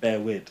 straight. It's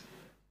bare weird.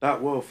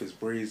 That wealth is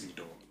brazy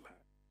though.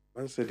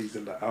 Man said he's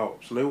in the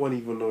Alps. No one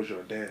even knows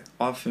you're there.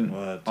 I think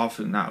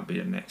that would be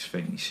the next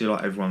thing. You see,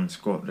 like everyone's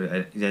got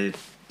the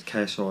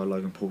KSI,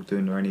 Logan Paul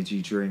doing their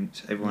energy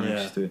drinks. Everyone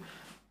else is doing.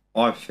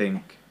 I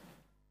think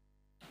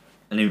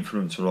an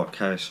influencer like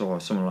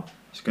KSI, someone like,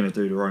 is going to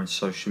do their own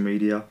social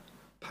media.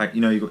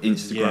 You know, you got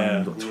Instagram,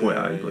 you got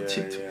Twitter, you got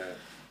TikTok. Yeah.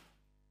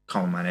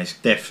 Come on, man. There's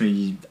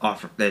definitely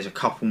there's a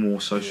couple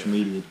more social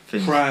media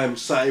things. Prime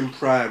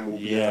will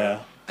be there.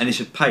 And it's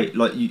a pay,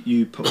 like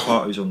you put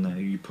photos on there,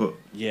 you put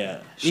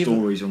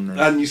stories on there.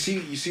 And you see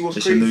what's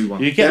it's crazy? A new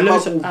one. You get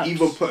loads of will apps.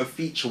 even put a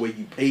feature where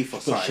you pay for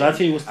something. Should I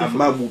tell you what's different? And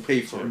man will pay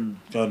for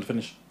it. Go on,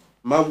 finish.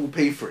 Man will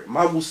pay for it.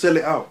 Man will sell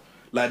it out.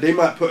 Like they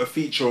might put a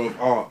feature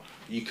of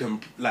you can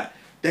like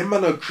them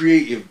man are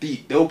creative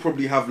deep. They'll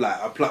probably have like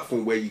a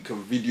platform where you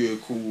can video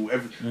call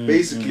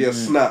basically a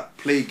snap,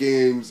 play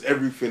games,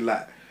 everything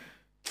like.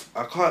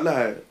 I can't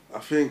lie. I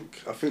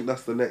think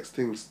that's the next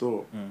thing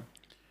still.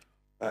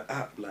 An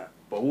app like.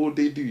 But what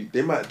they do,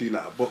 they might do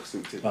like a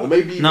boxing thing, or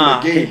maybe even a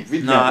game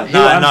video.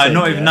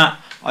 Not even that.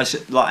 I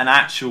said like an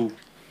actual.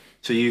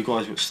 So you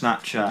guys with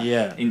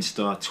Snapchat,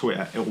 Insta,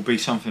 Twitter, it will be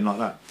something like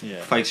that. Yeah.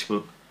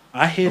 Facebook.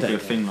 I hear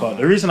that, thing but like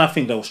the reason I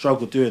think they'll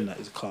struggle doing that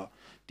is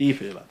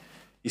deeper. Like,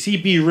 you see,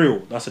 Be Real.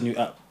 That's a new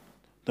app.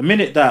 The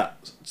minute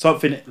that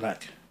something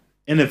like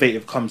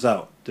innovative comes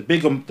out, the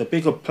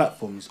bigger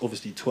platforms,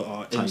 obviously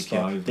Twitter,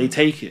 Insta, they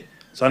take it.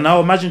 So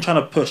now imagine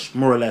trying to push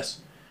more or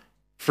less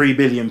 3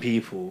 billion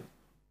people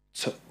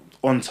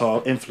onto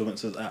our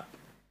influencers app.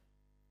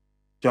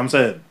 Do you know what I'm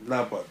saying?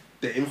 Nah, but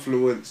the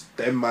influence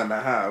them man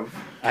I have,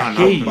 I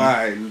hear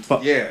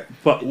you,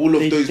 but all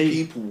of those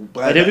people will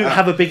buy they don't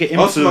have a bigger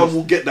influence. Us man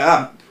will get the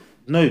app.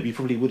 No, you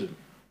probably wouldn't.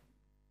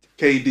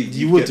 KD,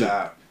 you would get the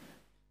app.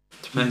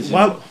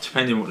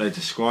 Depending what they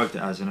described it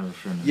as and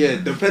everything. Yeah,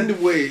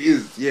 depending where it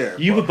is. Yeah,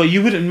 but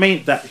you wouldn't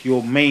make that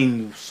your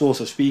main source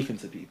of speaking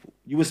to people.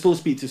 You would still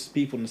speak to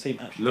people in the same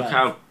app. Look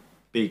how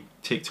big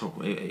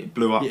TikTok it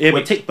blew up. Yeah,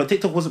 quick. but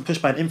TikTok wasn't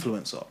pushed by an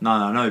influencer.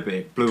 No, but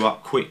it blew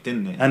up quick,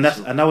 didn't it? And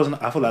that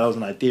wasn't. I feel like that was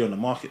an idea on the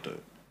market though.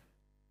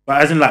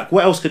 But as in, like,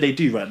 what else could they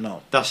do right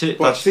now? That's it.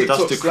 That's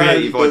the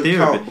creative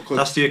idea of it.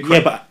 That's the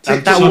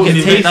that will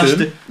get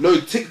taken.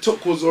 No,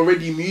 TikTok was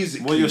already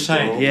music. What you're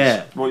saying,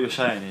 what you're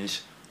saying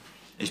is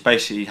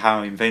basically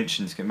how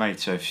inventions get made.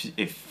 So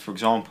if for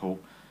example,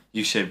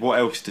 you said, what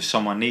else does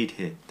someone need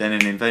here? Then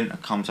an inventor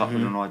comes up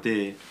with an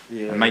idea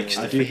and makes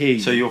I do hear you.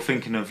 So you're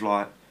thinking of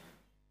like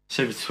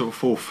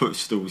 7-4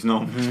 footstools, no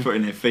one's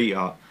putting their feet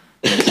up,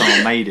 and then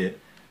someone made it.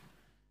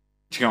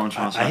 Do you get what I'm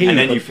trying to say? And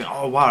then you think,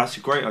 oh wow, that's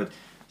a great idea.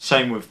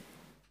 Same with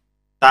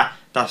that.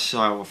 That's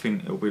how I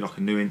think it'll be like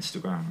a new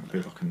Instagram.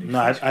 It'll be like a new.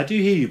 No, I do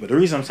hear you, but the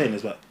reason I'm saying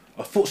is that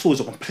a footstool is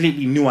a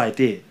completely new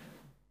idea.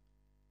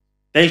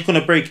 They're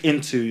gonna break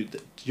into.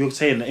 You're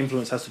saying the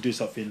influence has to do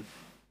something.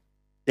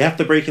 They have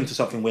to break into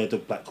something where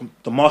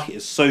the market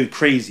is so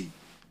crazy,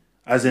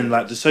 as in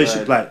like the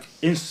social like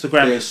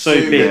Instagram is so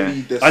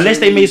big. Unless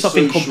they made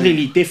something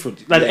completely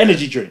different, like the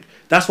energy drink.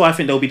 That's why I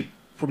think they'll be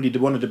probably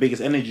one of the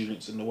biggest energy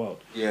drinks in the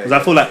world. Because I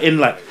feel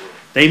like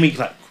they make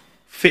like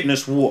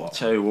fitness water.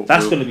 Tell you what,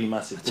 that's going to be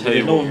massive.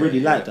 No one really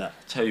like that.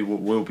 Tell you what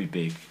will be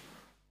big,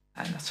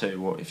 and I tell you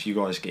what, if you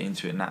guys get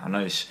into it now, I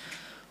know it's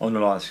on the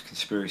lines of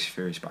conspiracy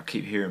theories, but I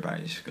keep hearing about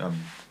it. It's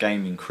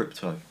gaming,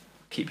 crypto.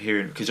 Keep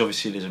hearing, because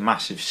obviously there's a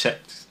massive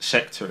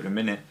sector at the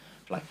minute,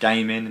 like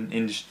gaming and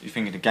industry. You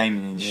think of the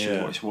gaming industry,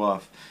 what it's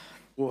worth.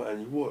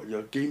 What?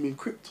 You're gaming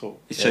crypto?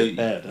 So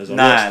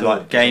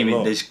like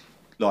gaming, there's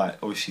like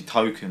obviously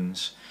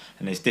tokens,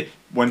 and there's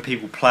when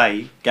people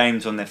play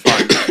games on their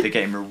phone, they're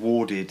getting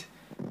rewarded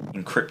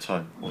in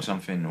crypto or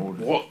something. Or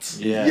what?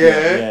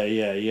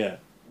 Yeah.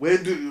 Where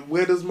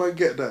does man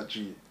get that,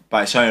 G?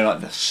 But it's only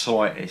like the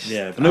slightest.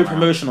 Yeah, but no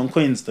promotion on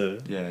coins though.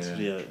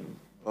 Yeah.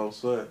 Oh,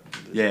 sorry.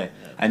 Yeah,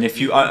 and if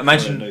you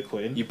imagine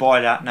you buy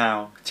that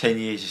now, 10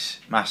 years is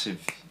massive.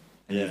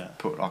 And you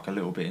put like a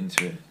little bit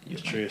into it.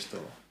 It's true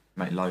still.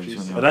 Make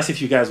loads. But that's if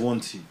you guys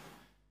want to.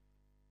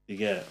 You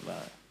get like.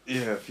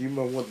 Yeah, if you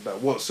man want that.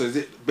 What? So is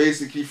it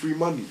basically free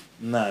money?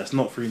 Nah, it's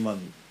not free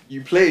money.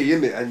 You play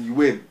in it and you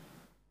win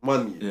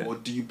money, or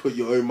do you put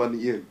your own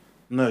money in?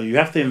 No, you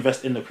have to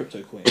invest in the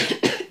crypto coin.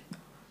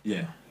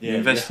 Yeah. You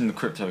invest in the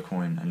crypto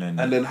coin and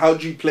then how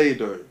do you play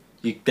though?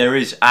 There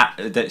is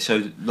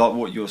so like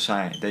what you're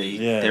saying.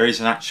 There is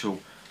an actual.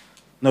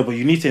 No, but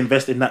you need to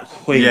invest in that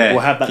coin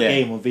or have that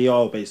game on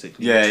VR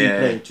basically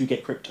to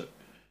get crypto.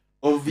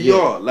 On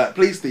VR, like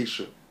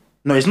PlayStation.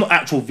 No, it's not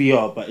actual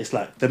VR, but it's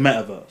like the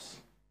metaverse.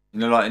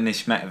 You know, like in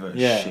this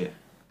metaverse shit.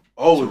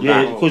 Oh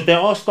yeah, because there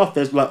are stuff.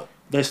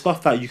 There's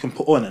stuff that you can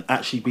put on and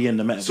actually be in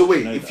the metaverse. So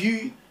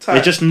wait,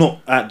 they're just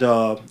not at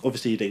the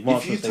obviously they.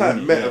 If you type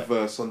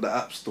metaverse on the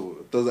App Store,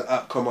 does the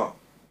app come up?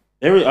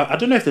 I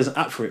don't know if there's an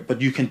app for it,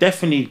 but you can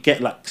definitely get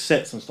like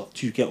sets and stuff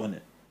to get on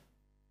it.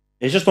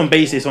 It's just on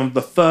basis on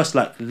the first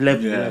like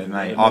level. Yeah,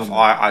 mate.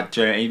 I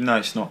even though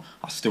it's not,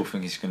 I still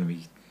think it's gonna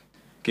be.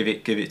 Give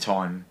it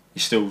time.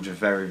 It's still just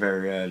very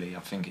very early. I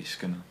think it's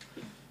gonna.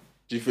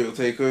 Do you think it'll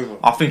take over?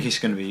 I think it's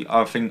gonna be.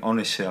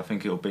 Honestly, I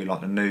think it'll be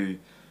like the new.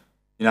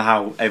 You know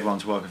how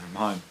everyone's working from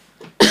home.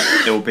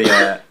 It will be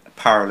a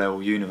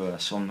parallel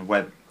universe on the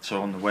web.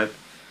 So on the web.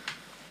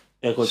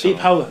 Yeah, because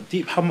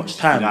deep how much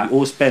time we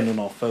all spend on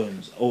our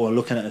phones or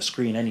looking at a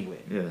screen anyway.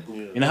 Yeah.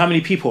 You know how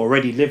many people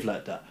already live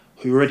like that,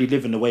 who already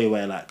live in a way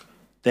where like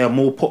they are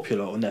more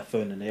popular on their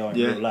phone than they are in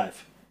real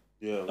life.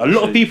 Yeah. A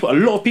lot of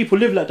people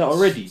live like that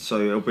already.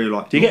 So it'll be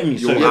like. Do you get me?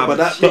 So but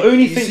that's the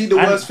only thing. See the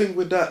worst thing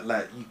with that,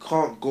 like you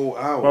can't go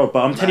out, bro.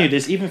 But I'm telling you,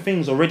 there's even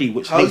things already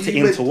which makes it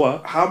into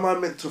work. How am I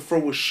meant to throw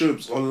a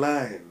shubs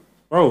online?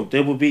 Bro,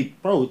 there will be.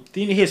 Bro,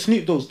 didn't you hear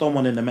Snoop Dogg's done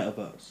one in the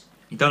metaverse?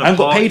 He done and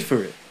got paid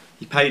for it.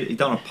 He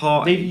done a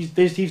party.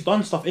 He's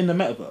done stuff in the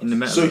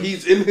metaverse. So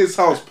he's in his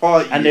house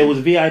party, and there was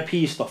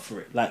VIP stuff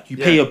for it. Like you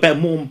pay a bit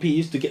more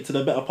piece to get to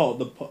the better part of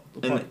the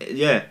party.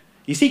 Yeah.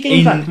 You see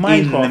games like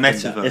Minecraft. In the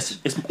metaverse.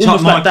 It's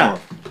almost like that.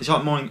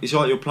 It's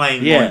like you're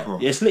playing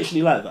Minecraft. Yeah, it's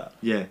literally like that.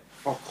 Yeah.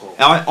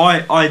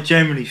 I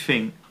generally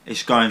think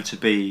it's going to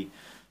be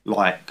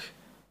like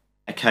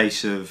a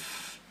case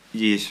of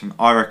years from.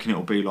 I reckon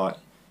it'll be like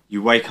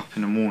you wake up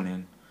in the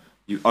morning,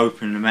 you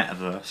open the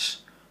metaverse.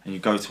 And you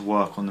go to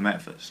work on the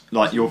metaverse,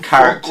 like your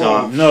character.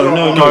 No.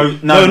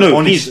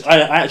 Honestly, I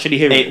actually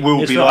hear it. It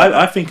will be like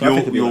I think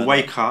you'll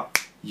wake up.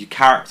 Your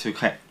character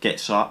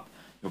gets up.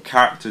 Your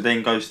character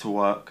then goes to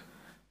work.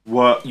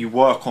 You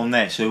work on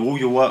there. So all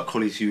your work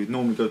colleagues you would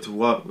normally go to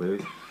work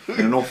with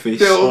in an office.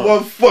 They're on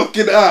one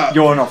fucking app.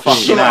 You're on a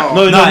fucking app.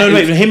 No.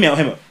 Wait. Hear me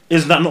out.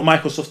 Is that not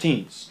Microsoft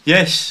Teams?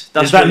 Yes.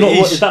 Is that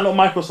not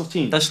Microsoft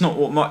Teams? That's not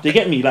what. Do you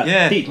get me?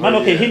 Like, deep. Man,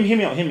 okay. Hear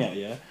me out.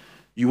 Yeah.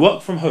 You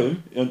work from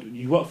home. You're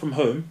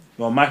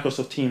on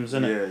Microsoft Teams,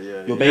 isn't it?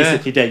 Yeah. You're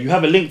basically there. You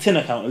have a LinkedIn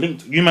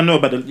account. You might know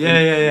about about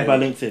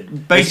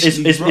LinkedIn.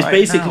 It's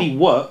basically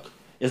work.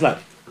 It's like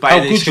how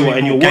good you are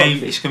in your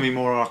work. It's gonna be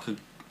more like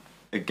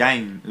a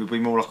game. It'll be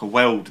more like a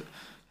world,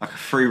 like a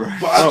free roam.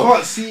 But I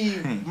can't see.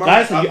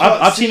 Guys,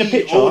 I've seen a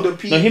picture. No,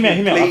 hear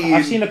me out.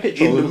 I've seen a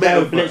picture of a guy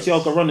with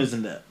Balenciaga runners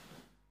in there.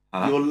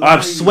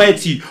 I swear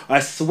to you.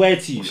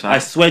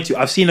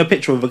 I've seen a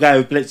picture of a guy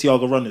with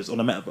Balenciaga runners on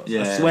the metaverse.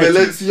 Yeah. I swear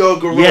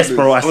Balenciaga runners. Yes,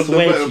 bro. I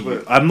swear to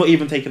you. I'm not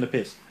even taking the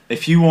piss.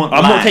 If you want,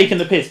 I'm not taking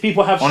the piss.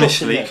 People have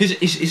honestly because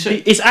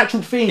it's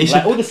actual thing.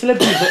 Like all the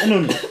celebrities are in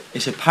on it.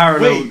 It's a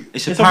parallel. Wait,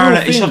 it's a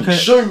parallel. It's like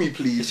show me,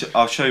 please.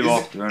 I'll show you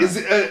after. Is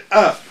it an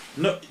app?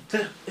 No.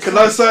 Can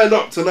I sign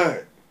up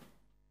tonight?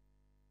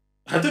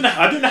 I don't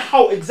know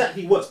how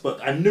exactly it works,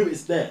 but I know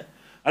it's there.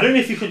 I don't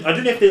know if you can. I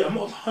don't know if they. I'm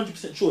not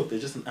 100% sure if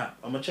there's just an app.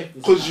 I'm gonna check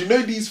this. Because you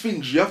know these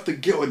things, you have to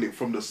get on it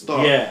from the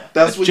start. Yeah,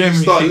 that's when you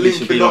start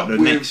linking up the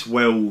with next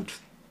world.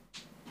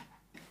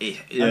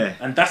 Yeah,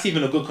 and that's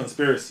even a good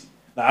conspiracy.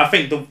 Like I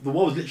think the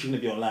world's literally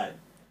gonna be online.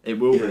 It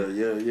will be.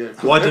 Yeah.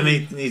 Why do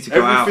they need to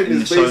go out in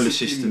the solar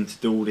system to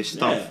do all this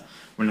stuff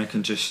when they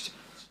can just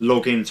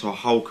log into a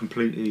whole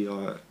completely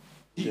like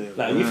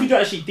if you do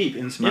actually deep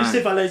in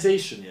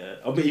civilization,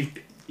 I mean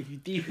if you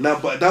deep. No,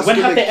 but that's when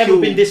have they ever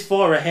been this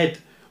far ahead?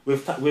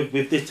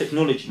 With this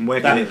technology, where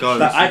can it go?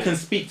 That I can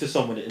speak to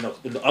someone in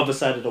the other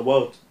side of the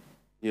world.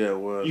 Yeah,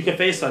 well, you can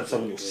FaceTime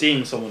someone. You're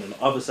seeing someone on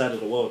the other side of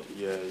the world.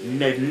 Yeah.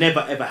 They've never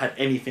ever had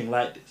anything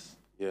like this.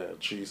 Yeah,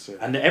 true.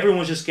 And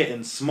everyone's just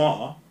getting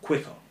smarter,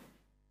 quicker.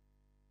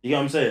 You get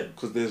what I'm saying?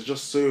 Because there's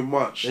just so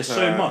much. There's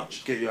so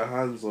much. Get your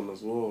hands on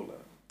as well.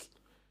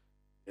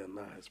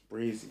 It's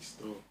crazy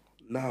still.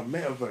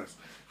 Metaverse.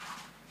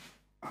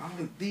 I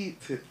haven't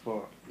deeped it,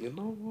 but you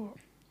know what?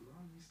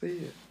 Let me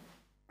say it.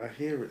 I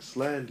hear it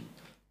slightly,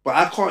 but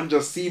I can't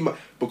just see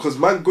because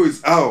man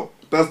goes out.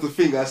 That's the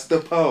thing. I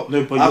step out.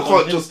 No, but I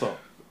can't just.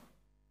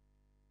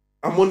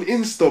 I'm on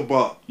Insta,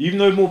 but you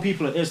know more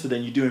people on Insta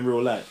than you do in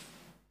real life.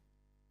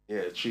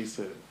 Yeah, true.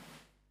 So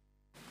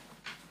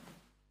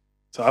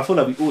I feel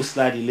like we all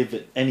slightly live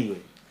it anyway.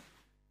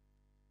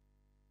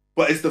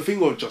 But it's the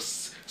thing of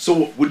just.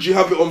 So would you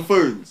have it on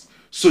phones?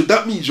 So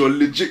that means you're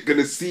legit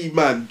gonna see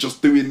man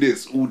just doing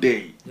this all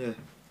day. Yeah.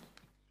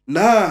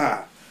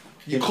 Nah.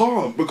 You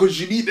can't because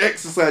you need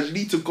exercise. You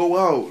need to go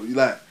out.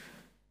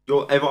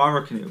 I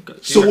reckon it'll go.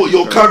 So what?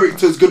 Your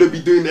character's gonna be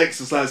doing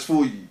exercise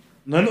for you?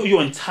 No, not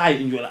your entire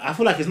in your life. I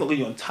feel like it's not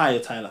your entire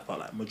life, but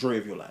like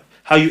majority of your life.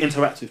 How you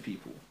interact with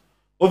people.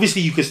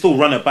 Obviously, you can still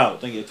run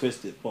about. Don't get it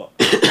twisted, but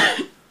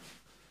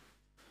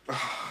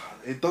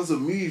it doesn't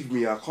move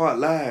me. I can't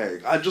lie.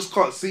 I just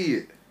can't see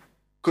it.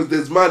 Because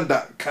there's man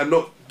that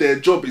cannot. Their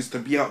job is to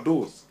be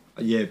outdoors.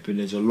 Yeah, but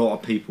there's a lot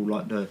of people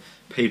like the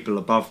people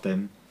above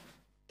them.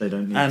 They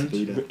don't need to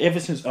be there. And ever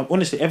since,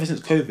 honestly, ever since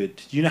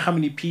COVID, do you know how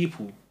many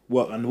people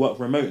work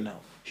remote now?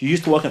 Who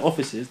used to work in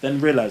offices, then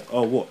realised,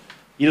 oh, what?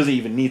 He doesn't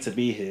even need to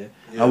be here.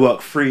 Yeah. I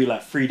work 3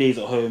 days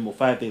at home or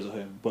 5 days at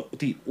home.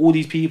 But all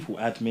these people,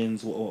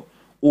 admins, or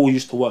all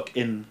used to work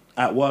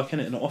at work in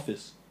an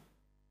office.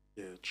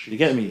 Yeah, true. You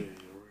get me? Yeah, right.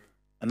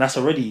 And that's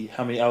already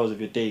how many hours of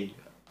your day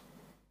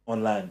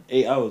online?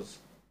 8 hours.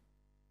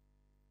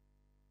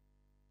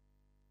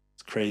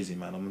 It's crazy,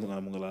 man. I'm not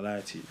gonna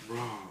lie to you.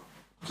 Bro.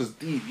 Because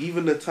deep,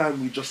 even the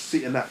time we just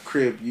sit in that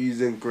crib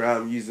using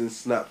Gram, using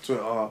Snap,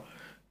 Twitter,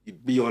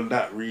 you'd be on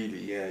that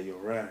really. Yeah, you're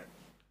right.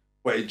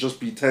 But it'd just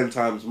be 10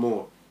 times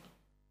more.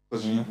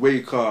 Because you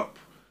wake up,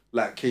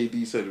 like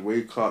KD said,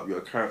 wake up,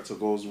 your character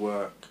goes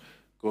work,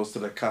 goes to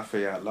the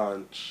cafe at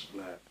lunch.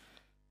 Like,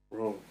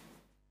 bro.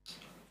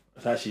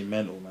 It's actually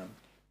mental, man.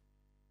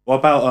 What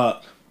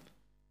about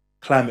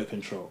climate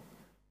control?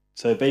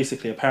 So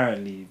basically,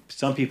 apparently,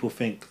 some people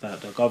think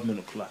that the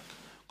government will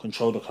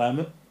control the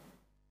climate.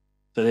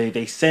 So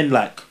they send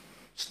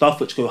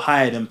stuff which go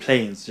higher than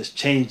planes, just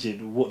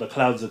changing what the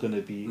clouds are going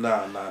to be.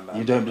 Nah.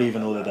 You don't believe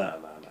in all of that?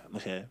 Nah.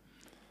 Okay.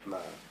 Nah.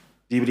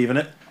 Do you believe in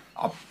it?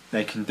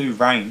 They can do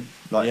rain,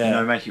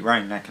 make it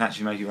rain. They can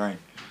actually make it rain.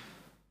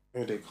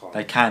 No, they can't.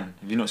 They can.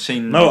 Have you not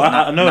seen? No,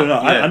 I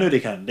know they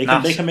can. They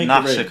can make it rain.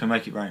 NASA can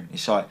make it rain.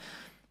 It's like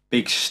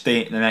big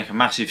steam. They make a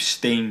massive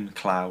steam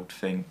cloud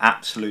thing,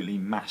 absolutely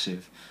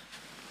massive.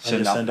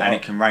 And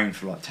it can rain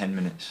for 10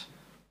 minutes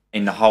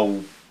in the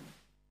whole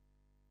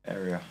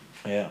area.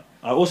 Yeah,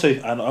 I also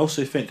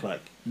think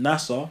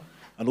NASA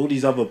and all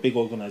these other big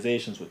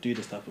organizations that do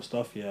this type of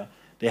stuff. Yeah,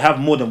 they have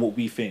more than what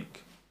we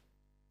think.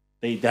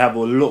 They have a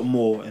lot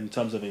more in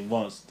terms of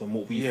advance than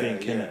what we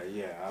think. Yeah.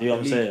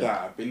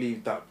 I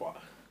believe that, but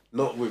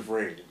not with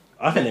rain.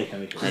 I think they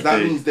can make it. Because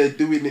that means they're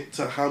doing it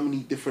to how many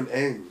different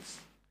ends?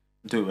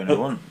 Do it when they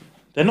want.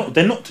 They're not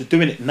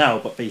doing it now,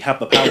 but they have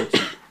the power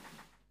to.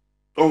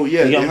 Oh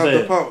yeah, they have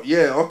the power.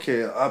 Yeah,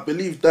 okay, I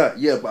believe that.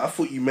 Yeah, but I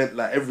thought you meant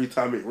every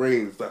time it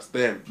rains, that's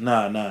them.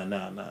 Nah.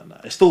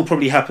 It still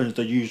probably happens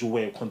the usual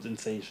way of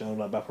condensation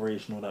or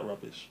evaporation, all that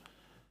rubbish.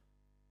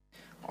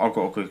 I've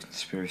got a good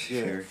conspiracy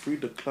theory. Through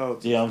the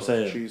clouds. Yeah, I'm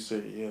saying.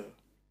 Tuesday, yeah.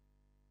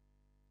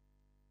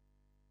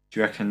 Do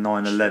you reckon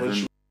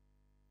 9/11?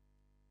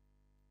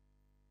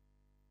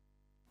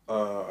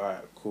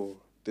 Alright, cool.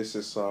 This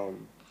is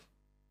some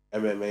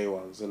MMA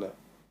ones, isn't it?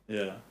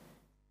 Yeah.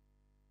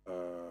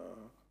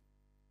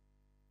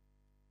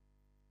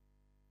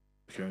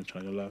 Okay, I'm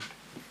trying to laugh.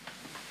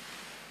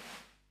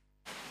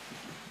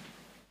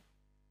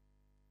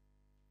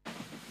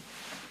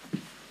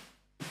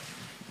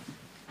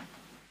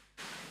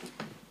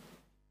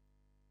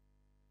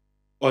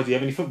 Oh, do you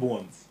have any football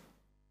ones?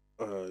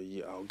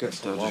 Yeah, I'll get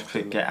some. Just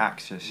click get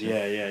access.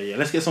 Yeah.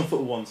 Let's get some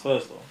football ones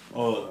first,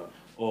 though.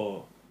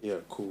 Or yeah,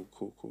 cool.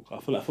 I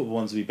feel like football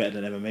ones would be better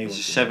than MMA ones.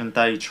 It's a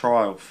 7-day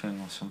trial thing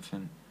or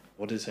something.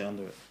 What did it say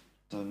under it?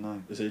 I don't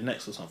know. Is it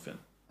next or something?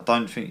 I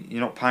don't think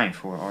you're not paying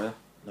for it, are you?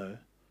 No.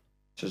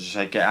 So just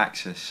say get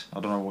access. I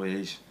don't know what it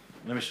is.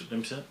 Let me see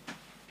it.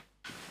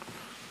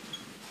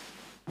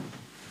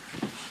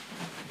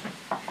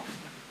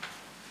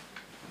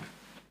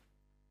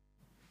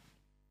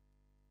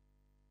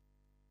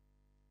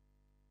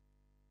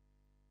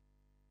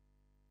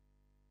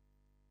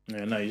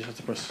 Yeah, no, you just have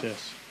to press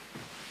yes.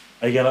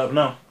 Are you getting up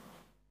now?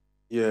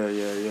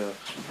 Yeah.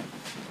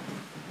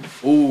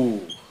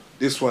 Ooh,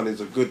 this one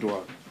is a good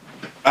one.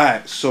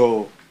 Alright,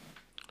 so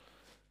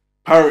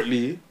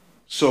apparently,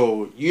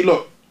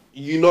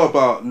 you know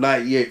about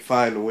 98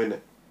 final, innit?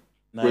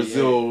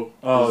 Brazil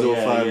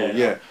final,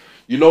 yeah.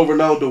 You know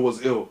Ronaldo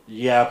was ill.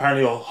 Yeah,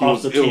 apparently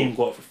half the team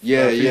got.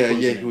 Yeah,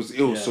 he was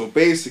ill. Yeah. So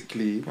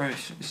basically, bro,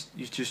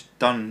 you've just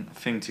done a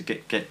thing to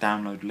get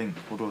download link.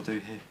 What do I do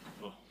here?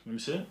 Oh, let me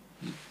see it.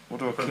 What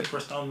do I click?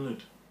 Press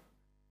download.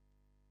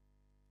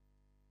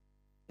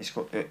 It's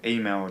got an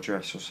email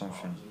address or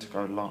something to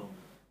go live.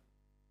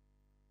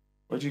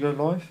 Where'd you go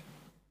live?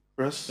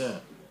 Press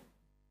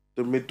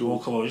the middle. Oh,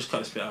 come on, just cut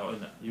this bit out,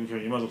 innit? You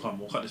might as well come.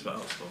 We'll cut this bit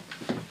out still.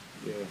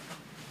 Yeah.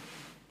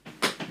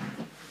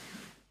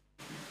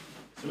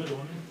 It's the middle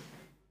one,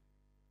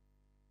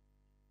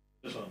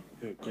 This one.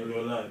 Yeah,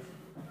 go live.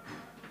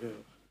 Yeah,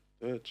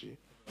 there, G.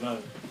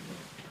 Live.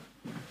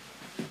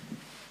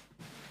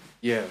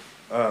 Yeah.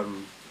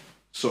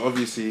 So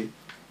obviously,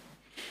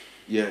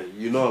 yeah,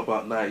 you know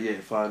about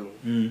 98 final.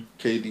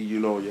 KD, you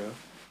know, yeah.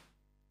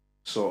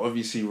 So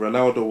obviously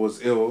Ronaldo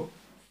was ill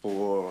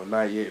for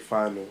 98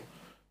 final.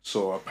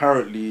 So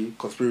apparently,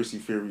 conspiracy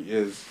theory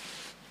is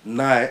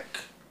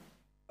Nike,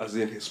 as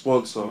in his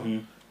sponsor,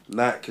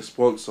 Nike, his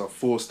sponsor,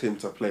 forced him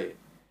to play.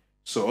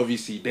 So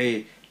obviously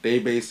they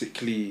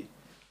basically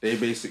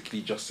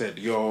just said,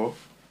 yo,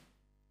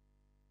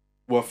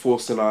 we're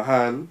forcing our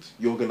hand.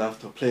 You're gonna have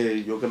to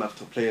play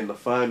in the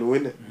final,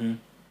 innit?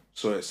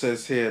 So it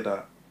says here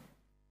that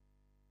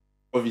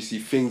obviously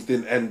things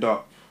didn't end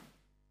up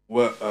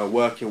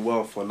working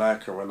well for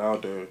Nike and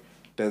Ronaldo,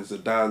 then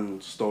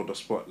Zidane stole the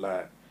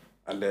spotlight,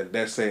 and then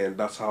they're saying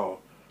that's how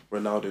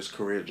Ronaldo's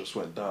career just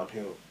went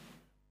downhill.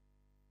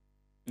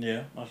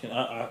 Yeah,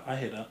 I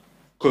hear that.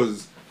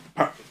 Because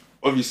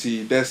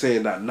obviously they're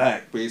saying that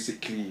Nike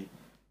basically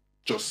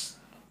just...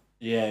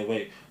 Yeah,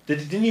 wait.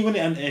 Didn't he win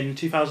it in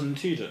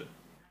 2002 though?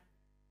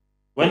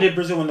 When did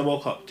Brazil win the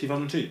World Cup?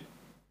 2002?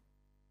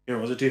 Yeah,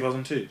 was it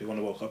 2002? They won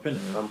the World Cup,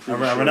 innit? I'm pretty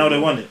sure.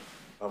 Ronaldo won it.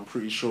 I'm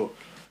pretty sure.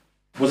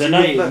 Was it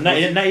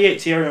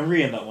 98 Thierry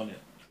Henry that won it?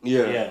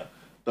 Yeah.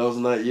 That was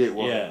 98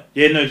 one. Yeah.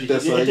 Yeah, no,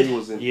 that's why he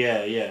was in.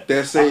 Yeah.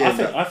 They're saying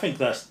I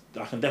think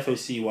I can definitely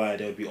see why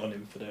they'll be on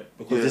him for that.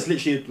 Because it's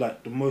literally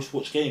like the most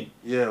watched game.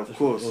 Yeah, of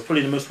course. It was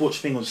probably the most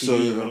watched thing on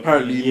TV. So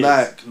apparently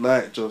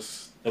Nike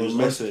just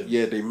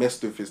they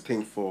messed with his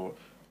thing for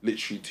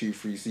literally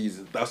 2-3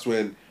 seasons. That's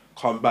when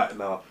come back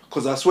now.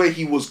 Because I swear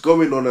he was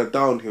going on a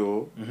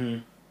downhill,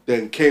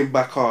 then came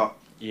back up.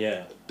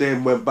 Yeah.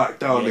 Then went back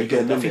down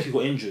again. I think he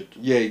got injured.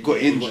 Yeah, he got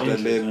injured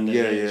and then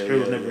his career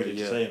was never really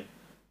the same.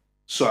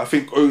 So I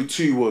think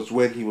 2002 was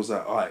when he was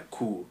like, alright,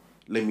 cool,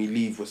 let me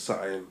leave with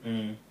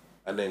something.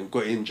 And then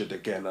got injured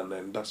again, and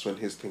then that's when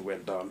his thing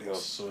went downhill.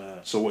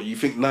 So what you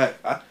think Nike...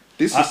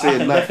 This is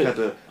saying Nike had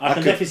a... I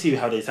can definitely see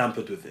how they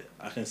tampered with it.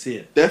 I can see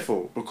it.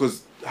 Therefore,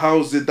 because how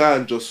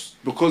Zidane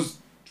just... Because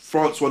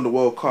France won the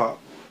World Cup,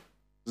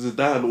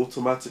 Zidane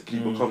automatically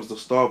becomes the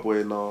star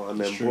boy now, and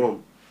then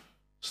boom,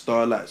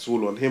 starlight's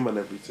all on him and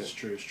everything. It's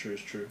true.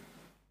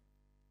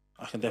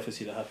 I can definitely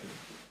see that happening.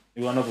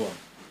 You want another one?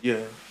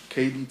 Yeah.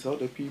 KD, tell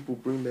the people,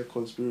 bring their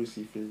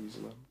conspiracy theories,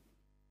 man.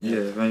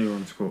 Yeah, if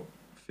anyone's got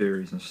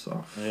theories and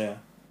stuff. Yeah.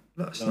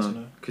 Let us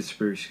know.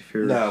 Conspiracy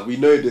theories. Nah, we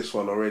know this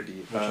one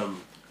already.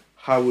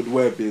 Howard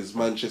Webb is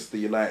Manchester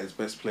United's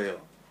best player.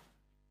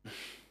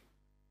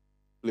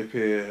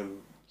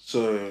 Flipping.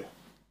 So,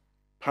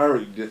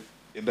 apparently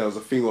there was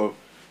a thing of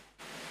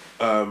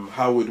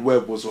Howard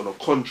Webb was on a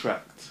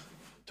contract.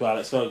 To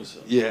Alex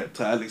Ferguson? Yeah,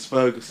 to Alex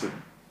Ferguson.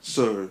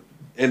 So,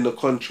 in the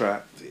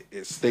contract,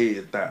 it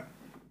stated that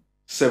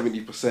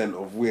 70%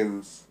 of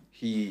wins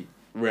he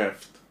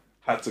refed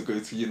had to go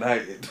to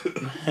United.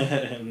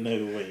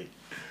 No way.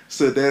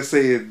 So they're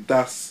saying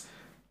that's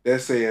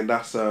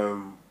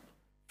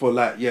for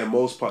like, yeah,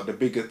 most part the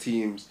bigger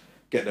teams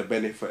get the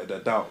benefit of the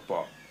doubt,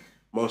 but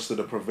most of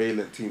the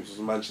prevalent teams was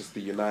Manchester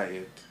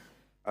United,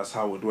 as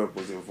Howard Webb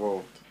was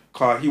involved.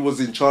 He was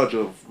in charge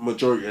of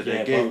majority of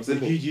their games,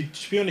 didn't he?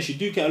 To be honest, you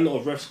do get a lot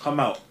of refs come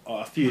out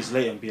a few years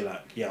later and be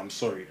like, yeah, I'm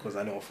sorry because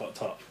I know I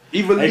fucked up.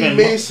 Even Lee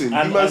Mason,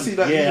 you might see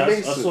that. Yeah, Lee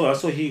Mason. I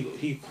saw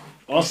he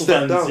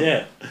stepped down.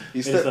 Yeah,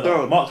 he stepped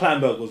down. Mark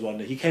Kleinberg was one.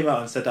 He came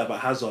out and said that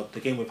about Hazard, the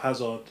game with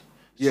Hazard.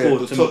 Yeah,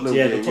 the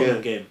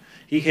Tottenham game.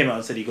 He came out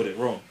and said he got it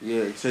wrong.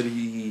 Yeah, he said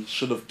he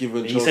should have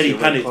given. He said he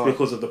panicked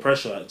because of the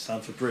pressure at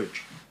Stamford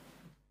Bridge.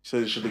 He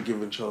said he should have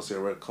given Chelsea a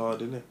red card,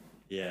 didn't it?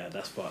 Yeah,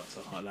 that's fucked.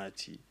 I can't lie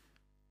to you.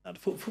 Now, the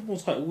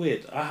football's quite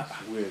weird.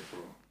 Weird,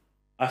 bro.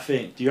 I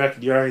think. Do you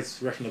reckon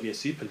there'll be a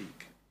Super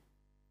League?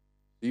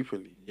 Super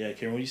League. Yeah,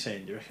 Kieran, what are you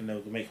saying? Do you reckon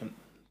they'll make one?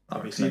 I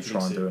reckon they'll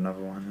try and do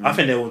another one. Yeah. I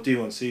think they will do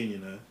one soon. You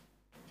know,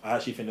 I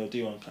actually think they'll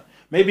do one.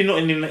 Maybe not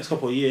in the next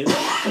couple of years,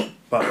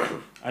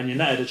 and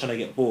United are trying to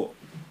get bought.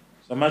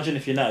 So imagine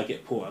if United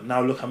get bought, and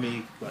now look how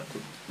many like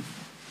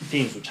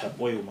teams which have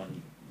oil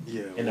money.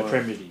 Yeah. In the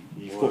Premier League,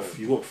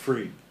 you've got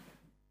 3.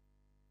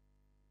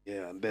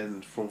 Yeah, and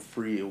then from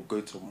 3 it'll go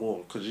to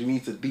more because you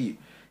need to deep.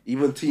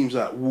 Even teams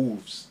like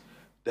Wolves,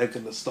 they're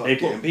gonna start. They've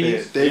got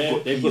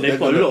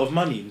a lot of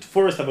money.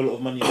 Forest have a lot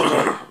of money as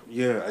well.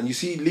 Yeah, and you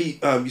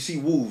see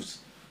Wolves,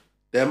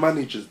 their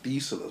manager's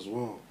decent as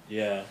well.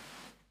 Yeah.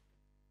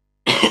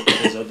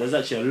 There's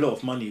actually a lot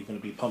of money going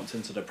to be pumped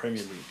into the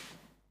Premier League.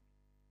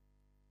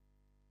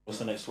 What's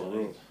the next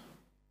one?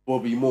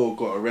 Bobby Moore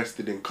got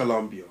arrested in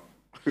Colombia.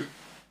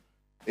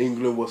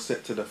 England was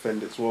set to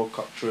defend its World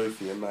Cup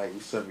trophy in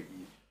 1970,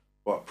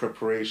 but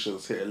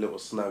preparations hit a little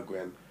snag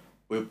when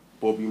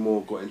Bobby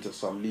Moore got into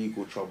some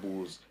legal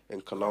troubles in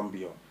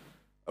Colombia.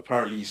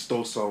 Apparently he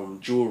stole some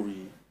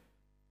jewellery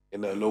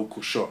in a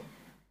local shop.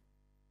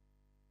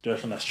 Do you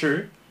reckon that's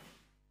true?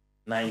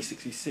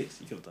 1966,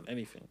 he could have done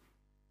anything.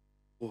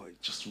 Boy, he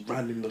just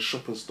ran in the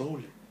shop and stole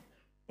it.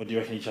 What do you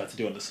reckon he tried to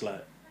do on the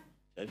slide?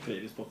 He put it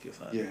in his pocket or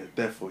something? Yeah,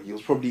 therefore. He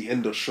was probably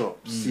in the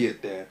shop, see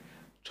it there,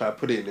 try to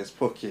put it in his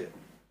pocket.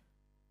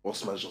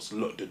 Bossman just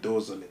locked the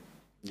doors on it.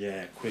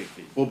 Yeah,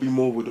 quickly. Bobby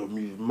Moore would have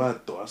moved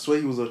mad though. I swear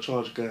he was a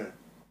charged guy.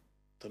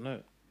 Don't know.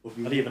 I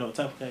didn't even know what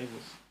type of guy he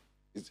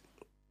was.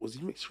 Was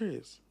he mixed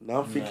race?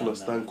 Now I'm thinking of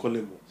Stan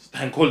Collymore.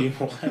 Stan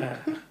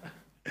Collymore.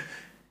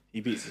 He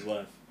beats his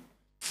wife.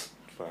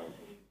 Fine.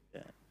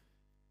 Yeah.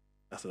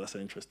 That's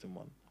an interesting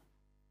one.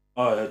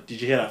 Oh,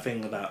 did you hear that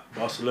thing that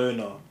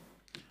Barcelona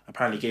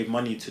apparently gave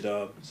money to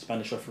the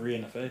Spanish referee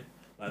in the FA?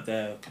 Like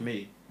their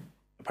committee.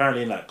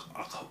 Apparently like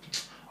I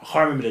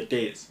can't remember the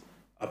dates,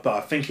 but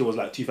I think it was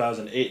like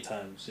 2008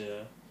 times,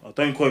 yeah.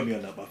 Don't quote me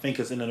on that, but I think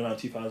it's in and around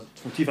 2000,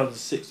 from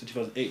 2006 to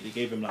 2008, they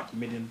gave him like a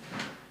million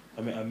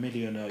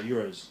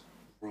euros.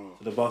 Bro.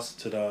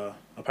 To the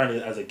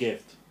apparently as a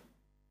gift.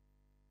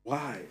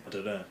 Why? I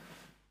don't know.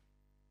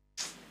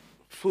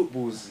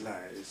 football's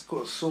like it's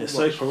got so They're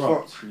much so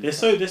corrupt. There's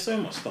so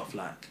much stuff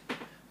like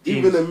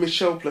even the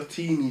Michel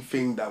Platini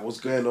thing that was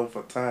going on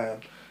for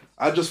time.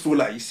 I just feel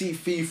like you see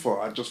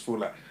FIFA. I just feel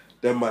like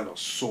them man are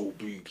so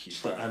booky,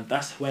 bro. And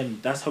that's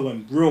how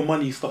when real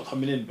money start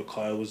coming in,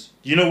 because it was,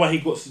 you know why he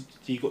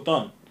got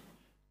done.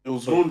 It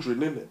was laundering,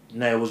 innit?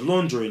 No, it was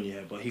laundering,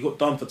 yeah, but he got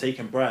done for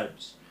taking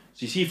bribes.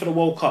 So you see for the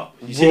World Cup,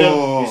 you see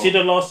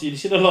the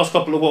last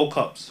couple of World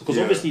Cups, because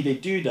obviously they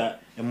do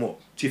that in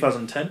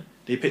 2010.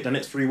 They picked the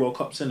next 3 World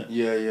Cups, innit?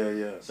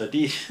 Yeah.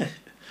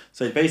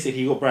 So basically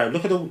he got bribed.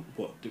 Look at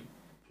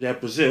they had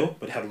Brazil,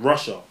 but they had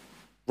Russia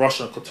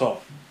and Qatar.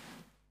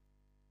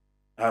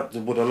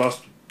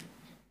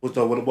 Were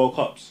the World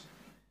Cups.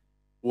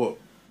 What?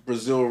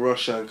 Brazil,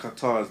 Russia, and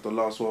Qatar is the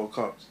last World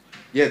Cups.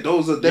 Yeah,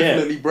 those are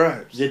definitely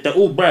bribes. Yeah, they're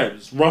all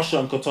bribes. Russia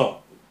and Qatar.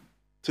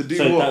 To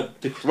do what?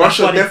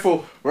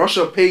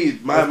 Russia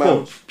paid my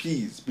man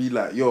P's. Be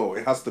like, yo,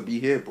 it has to be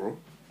here, bro.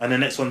 And the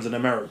next one's in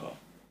America.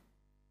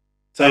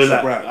 So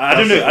like, I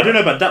don't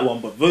know about that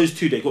one, but those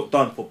 2 they got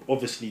done for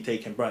obviously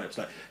taking bribes.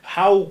 Like,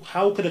 how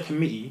could a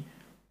committee?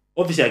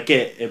 Obviously, I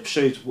get it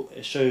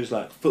shows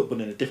like football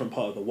in a different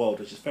part of the world,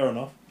 which is fair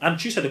enough.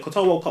 And you said the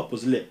Qatar World Cup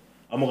was lit.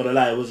 I'm not gonna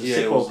lie, it was a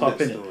sick World Cup,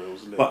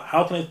 innit? But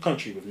how can a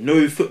country with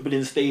no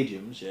footballing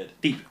stadiums,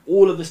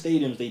 all of the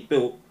stadiums they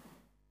built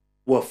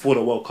were for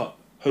the World Cup,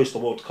 host the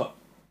World Cup.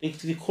 They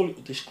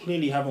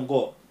clearly haven't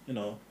got,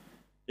 the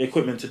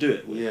equipment to do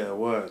it. Yeah,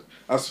 word.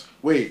 I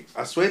swear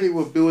they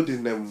were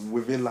building them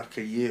within like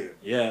a year.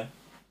 Yeah,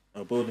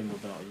 they were building them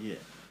within a year.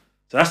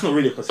 So that's not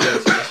really a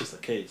conspiracy, that's just a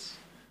case.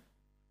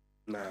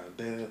 Nah,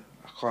 I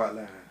can't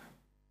lie.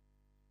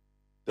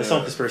 There's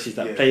some conspiracies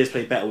that players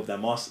play better with a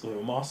mask. With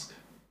a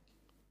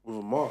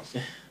mask?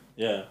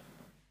 Yeah.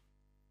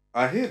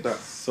 I hear that.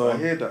 I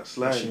hear that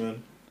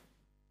slightly.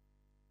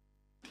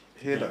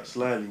 That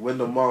slightly. When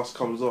the mask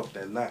comes off,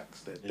 they're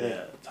lax. They're dead.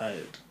 Yeah,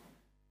 tired.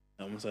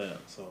 I'm saying.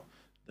 So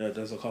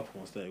there's a couple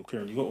ones there.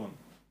 Kieran, you got one?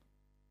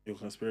 Your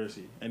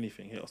conspiracy?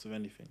 Anything? Hit us with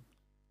anything?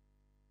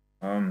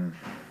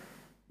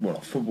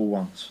 Like football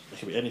ones? It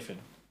could be anything.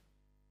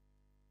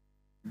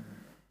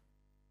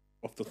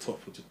 Off the top,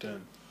 what you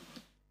doing?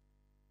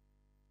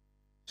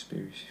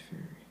 Conspiracy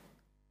theory.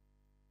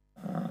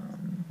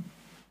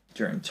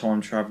 Do you reckon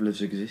time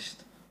travellers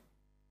exist?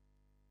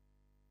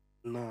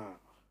 Nah.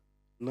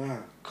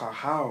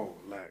 How?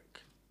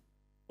 Like,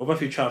 what about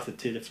if you travel to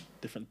 2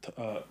 different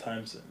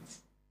time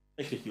zones?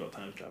 Technically, you got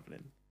time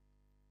travelling.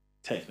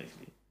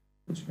 Technically.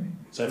 What do you mean?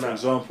 So, for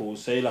example,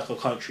 say like a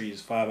country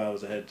is 5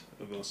 hours ahead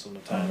of us on the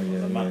time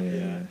on the map,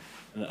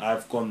 and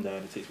I've gone there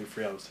and it takes me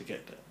 3 hours to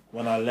get there.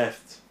 When I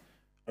left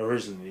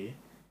originally,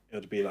 it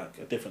would be like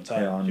a different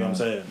time. Yeah, you know what I'm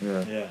saying?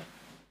 Yeah.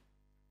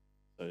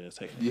 So yeah,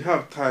 technically. You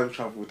have time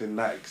travel within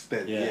that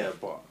extent,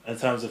 but in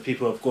terms of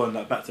people have gone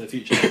like Back to the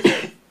Future.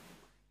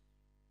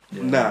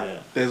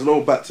 There's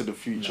no Back to the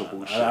Future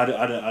bullshit. I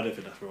don't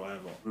think that's real either.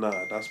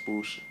 Nah, that's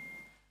bullshit.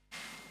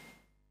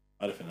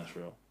 I don't think that's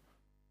real.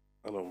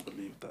 I don't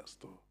believe that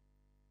stuff.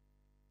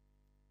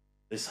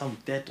 There's some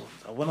dead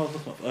ones. When I was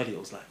looking up earlier, it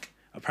was like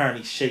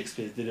apparently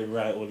Shakespeare didn't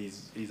write all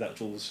these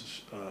actual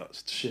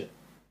shit.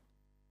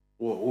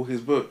 What, all his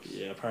books?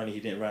 Yeah, apparently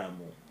he didn't write them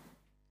all.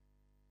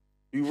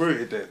 Who wrote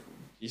it then?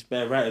 These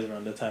bad writers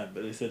around the time,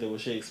 but they said it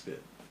was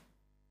Shakespeare.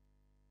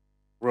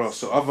 Bro,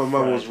 so other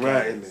man was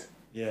writing it.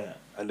 Yeah.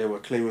 And they were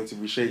claiming to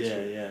be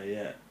Shakespeare.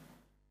 Yeah.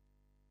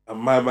 And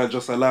my man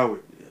just allowed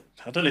it.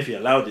 I don't know if he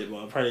allowed it,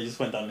 but apparently it just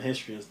went down in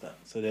history as that.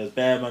 So there's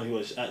bad man who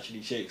was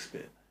actually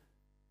Shakespeare.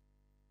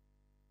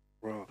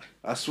 Bro,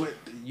 I swear,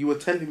 you were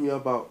telling me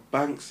about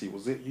Banksy.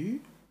 Was it you?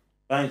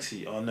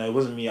 Banksy? Oh no, it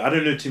wasn't me. I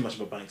don't know too much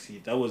about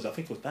Banksy. I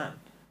think it was Dan.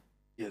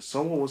 Yeah,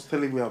 someone was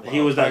telling me about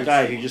He was that Banksy.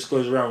 guy who just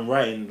goes around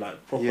writing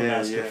like proper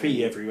nice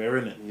graffiti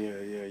everywhere, innit?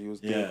 Yeah, he was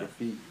doing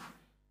graffiti.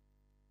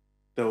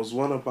 There was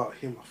one about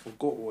him, I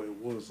forgot what it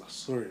was. I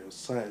saw it was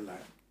something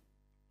like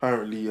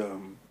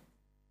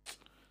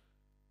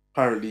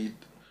apparently,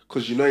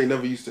 because you know he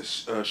never used to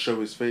show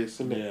his face,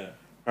 innit? Yeah.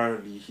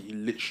 Apparently he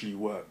literally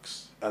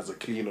works as a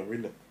cleaner,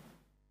 innit?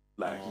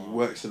 Like he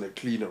works in a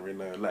cleaner in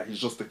there. Like he's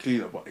just a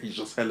cleaner, but he's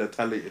just hella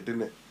talented,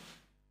 innit?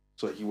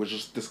 So he was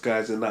just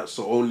disguising that,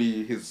 so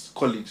only his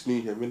colleagues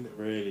knew him, innit?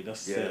 Really,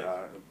 that's sick.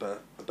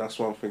 That's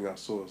one thing I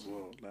saw as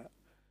well. Like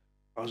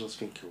I was just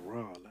thinking,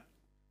 raw, like,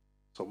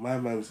 so my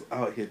man's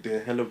out here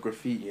doing hella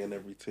graffiti and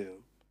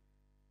everything.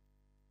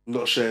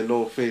 Not showing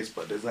no face,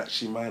 but there's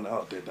actually man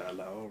out there that are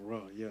like, oh,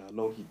 raw, yeah, I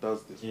know he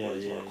does this. Yeah.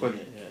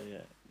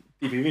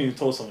 If you even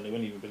told someone, they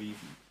wouldn't even believe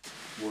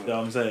you. You know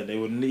what I'm saying? They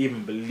wouldn't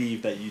even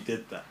believe that you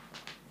did that.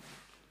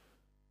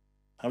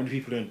 How many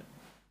people are in it?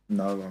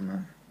 No one,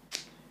 man.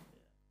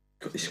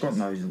 It's got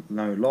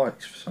no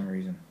likes for some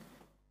reason.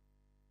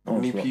 How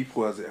many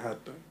people has it had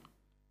though?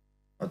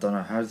 I don't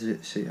know. How do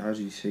you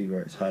see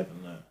where it's had? I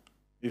don't know.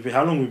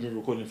 How long have we been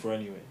recording for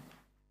anyway?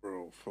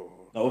 Bro,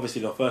 now,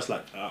 obviously the first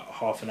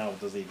half an hour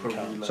doesn't even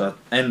count. Like, so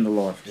end the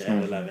life. Yeah,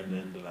 end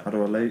the life. How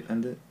do I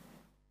end it?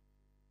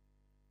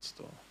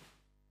 Stop.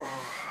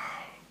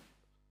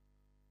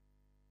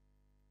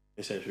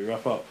 They said, should we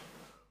wrap up?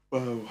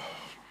 Well,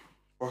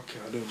 Fuck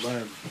it, I don't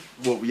mind.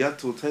 Well, we had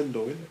till 10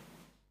 though, innit?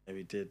 Yeah,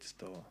 we did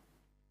still.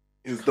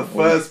 It was the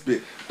first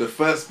bit. The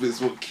first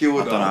bit's what killed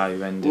us. I don't know how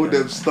you ended all it,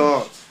 them man.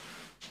 starts.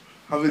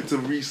 Having to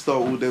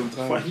restart all them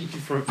times. Why did you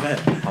throw it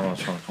there? I'm not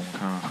trying to come on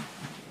camera.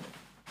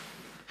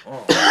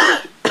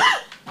 Oh.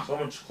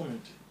 Someone just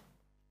commented.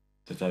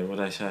 Did they? What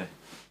did they say?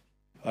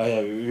 Oh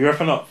yeah, we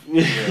wrapping up.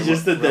 Yeah,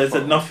 Just stood there,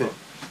 said nothing.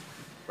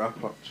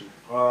 Wrap up, G.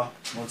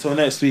 Until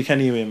next week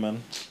anyway,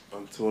 man.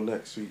 Until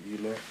next week, you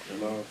lot.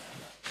 Love.